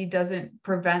alternative B doesn't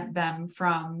prevent them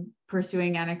from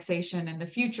pursuing annexation in the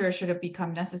future should it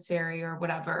become necessary or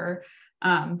whatever.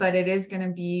 But it is going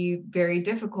to be very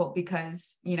difficult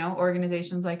because,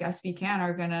 organizations like SBCAN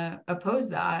are going to oppose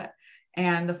that,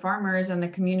 and the farmers and the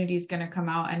community is going to come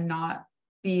out and not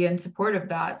be in support of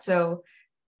that. So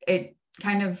it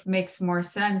kind of makes more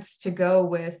sense to go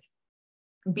with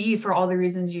B for all the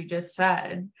reasons you just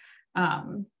said.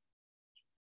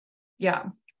 Yeah.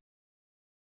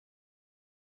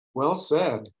 Well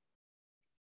said.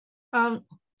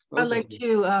 I'd like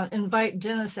to invite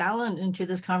Dennis Allen into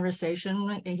this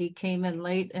conversation. He came in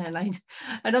late, and I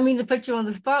don't mean to put you on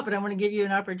the spot, but I want to give you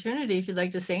an opportunity if you'd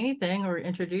like to say anything or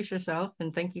introduce yourself,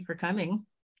 and thank you for coming.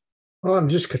 Well, I'm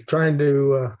just trying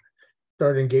to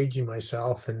start engaging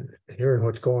myself and hearing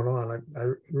what's going on. I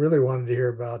really wanted to hear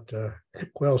about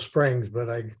Quail Springs, but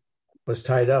I was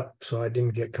tied up, so I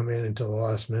didn't come in until the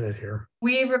last minute here.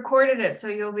 We recorded it, so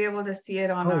you'll be able to see it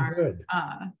on good.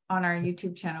 On our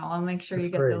YouTube channel. I'll make sure That's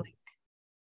you get great. the link.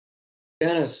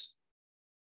 Dennis,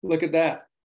 look at that.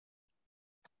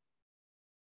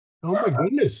 Oh my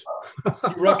goodness.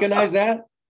 You recognize that?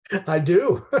 I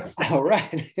do. All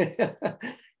right.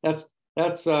 That's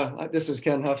this is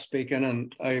Ken Huff speaking,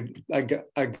 and I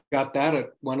got that at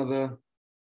one of the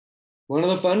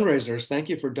fundraisers. Thank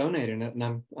you for donating it,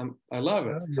 and I love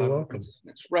it. You're welcome.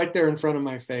 It's right there in front of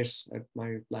my face at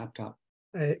my laptop.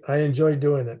 I enjoy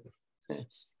doing it.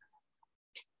 Thanks.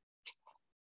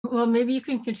 Well, maybe you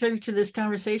can contribute to this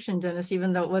conversation, Dennis,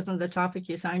 even though it wasn't the topic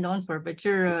you signed on for, but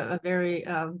you're a very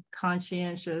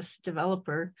conscientious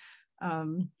developer.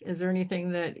 Is there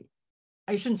anything that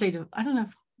I shouldn't say, I don't know,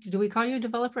 do we call you a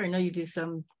developer? I know you do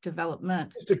some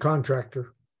development. It's a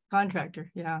contractor.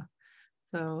 Contractor, yeah.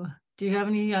 So do you have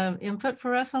any input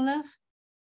for us on this?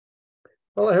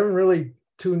 Well, I haven't really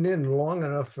tuned in long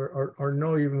enough or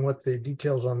know even what the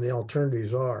details on the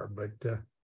alternatives are, but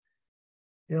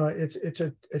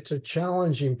it's a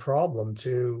challenging problem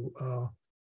to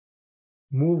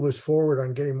move us forward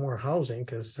on getting more housing,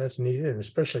 because that's needed, and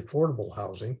especially affordable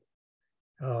housing.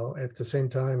 At the same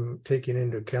time, taking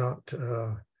into account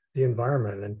the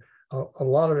environment, and a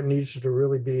lot of it needs to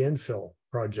really be infill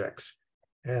projects.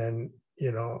 And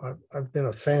I've been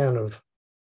a fan of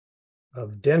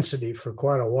density for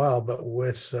quite a while, but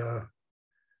with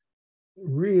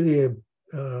really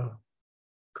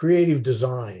creative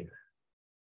design,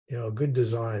 good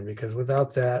design, because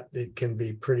without that, it can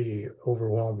be pretty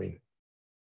overwhelming.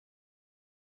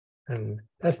 And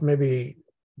that's maybe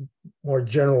more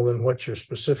general than what your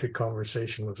specific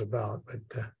conversation was about, but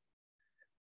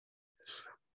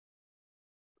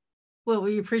well,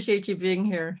 we appreciate you being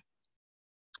here.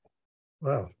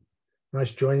 Well,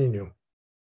 nice joining you.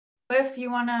 Cliff,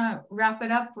 you want to wrap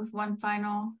it up with one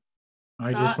final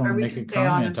I thought? just want Or to we make can a stay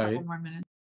on a comment. couple more minutes.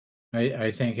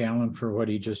 I thank Alan for what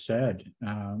he just said.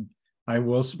 I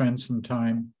will spend some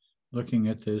time looking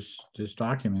at this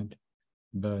document,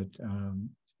 but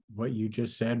what you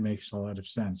just said makes a lot of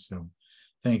sense. So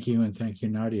thank you, and thank you,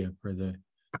 Nadia, for the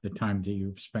time that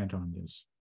you've spent on this.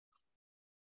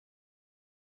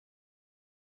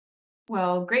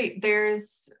 Well, great.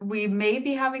 We may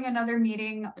be having another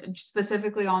meeting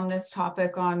specifically on this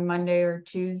topic on Monday or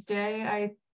Tuesday,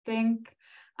 I think.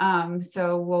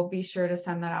 So we'll be sure to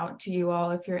send that out to you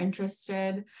all if you're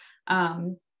interested.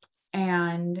 And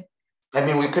I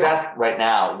mean, we could ask right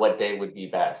now what day would be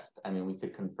best. I mean, we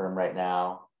could confirm right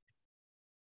now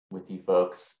with you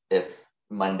folks if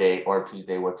Monday or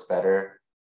Tuesday works better.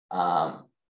 I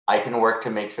can work to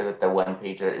make sure that the one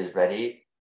pager is ready.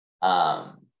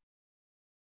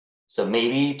 So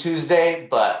maybe Tuesday,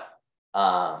 but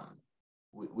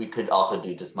we could also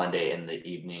do just Monday in the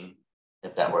evening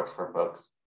if that works for folks.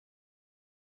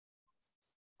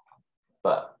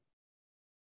 But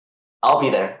I'll be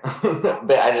there.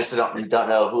 But I just don't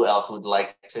know who else would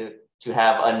like to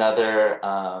have another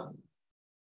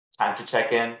time to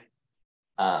check in.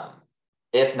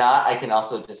 If not, I can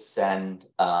also just send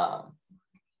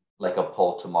like a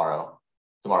poll tomorrow.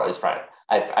 Tomorrow is Friday.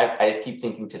 I keep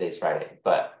thinking today's Friday,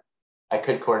 but I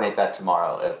could coordinate that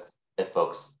tomorrow if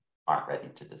folks aren't ready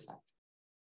to decide.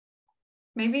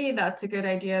 maybe that's a good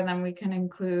idea. Then we can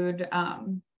include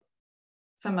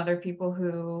some other people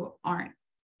who aren't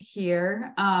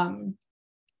here,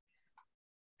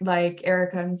 like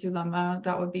Erica and Zulema.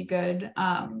 That would be good.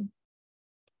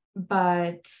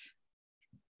 But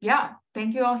yeah,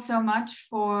 thank you all so much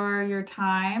for your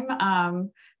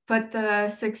time. Put the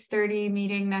 6:30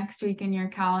 meeting next week in your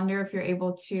calendar if you're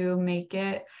able to make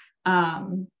it,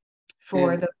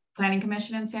 for the Planning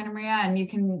Commission in Santa Maria, and you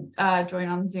can join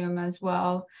on Zoom as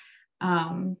well.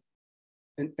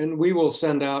 And we will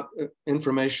send out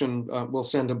information. We'll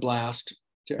send a blast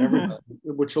to everybody,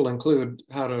 which will include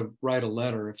how to write a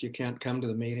letter if you can't come to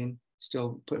the meeting.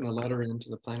 Still putting a letter into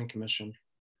the Planning Commission.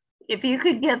 If you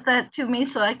could get that to me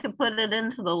so I could put it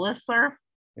into the listserv.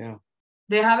 Yeah.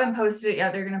 They haven't posted it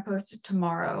yet. They're going to post it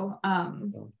tomorrow.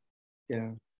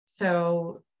 Yeah.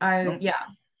 So yeah.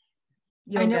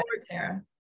 You'll get it, Sarah.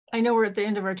 I know we're at the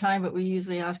end of our time, but we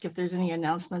usually ask if there's any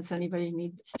announcements anybody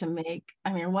needs to make.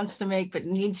 I mean, wants to make, but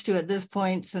needs to at this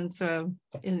point, since is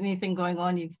anything going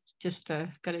on, you've just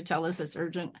got to tell us it's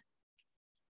urgent.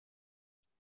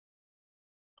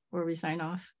 Or we sign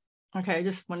off. Okay, I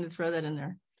just wanted to throw that in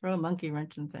there. Throw a monkey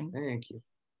wrench in things. Thank you.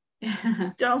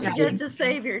 Don't forget to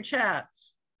save your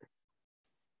chats.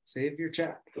 Save your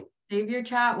chat. Save your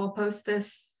chat. We'll post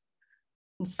this.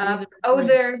 Oh,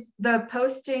 There's the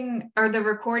posting or the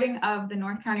recording of the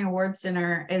North County Awards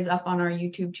Dinner is up on our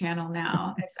YouTube channel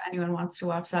now. If anyone wants to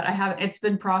watch that, it's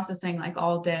been processing like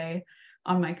all day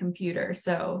on my computer,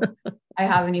 so I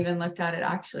haven't even looked at it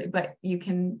actually. But you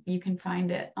can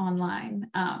find it online,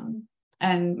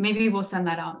 and maybe we'll send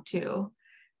that out too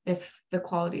if the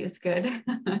quality is good.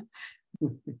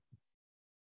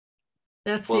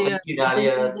 That's thank you,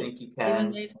 Nadia. Thank you,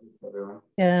 Ken. Thanks, everyone.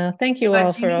 Yeah, thank you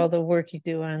all for all the work you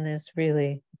do on this,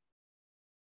 really.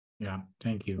 Yeah,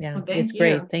 thank you. Yeah, Well, it's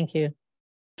great. Thank you.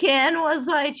 Ken, was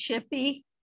I chippy?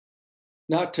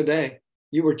 Not today.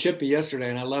 You were chippy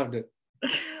yesterday, and I loved it.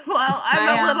 Well,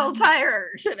 I'm a little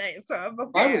tired today, so I'm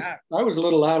okay. I was a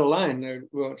little out of line there.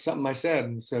 Well, something I said,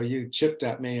 and so you chipped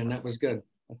at me, and that was good.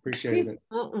 I appreciated it.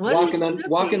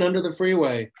 Walking under the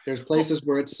freeway. There's places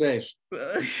where it's safe.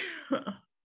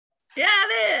 Yeah,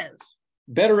 it is.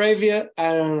 Betaravia,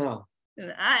 I don't know.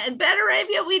 In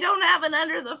Betaravia, we don't have an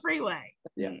under the freeway.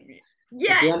 Yeah.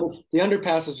 Yeah. The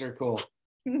underpasses are cool.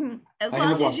 As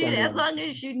long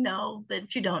as you know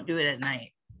that you don't do it at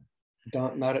night.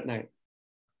 Not at night.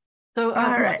 So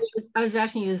all right. I was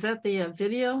asking you, is that the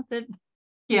video that?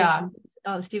 Yeah.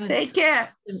 Steven. Take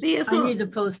care. See you soon. I need to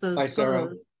post those photos. Sarah.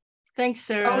 Thanks,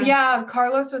 Sarah. Oh yeah,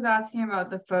 Carlos was asking about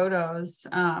the photos.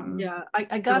 Yeah,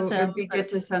 I got them. It'd be good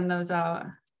to send those out.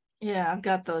 Yeah, I've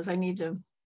got those. I need to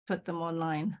put them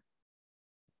online.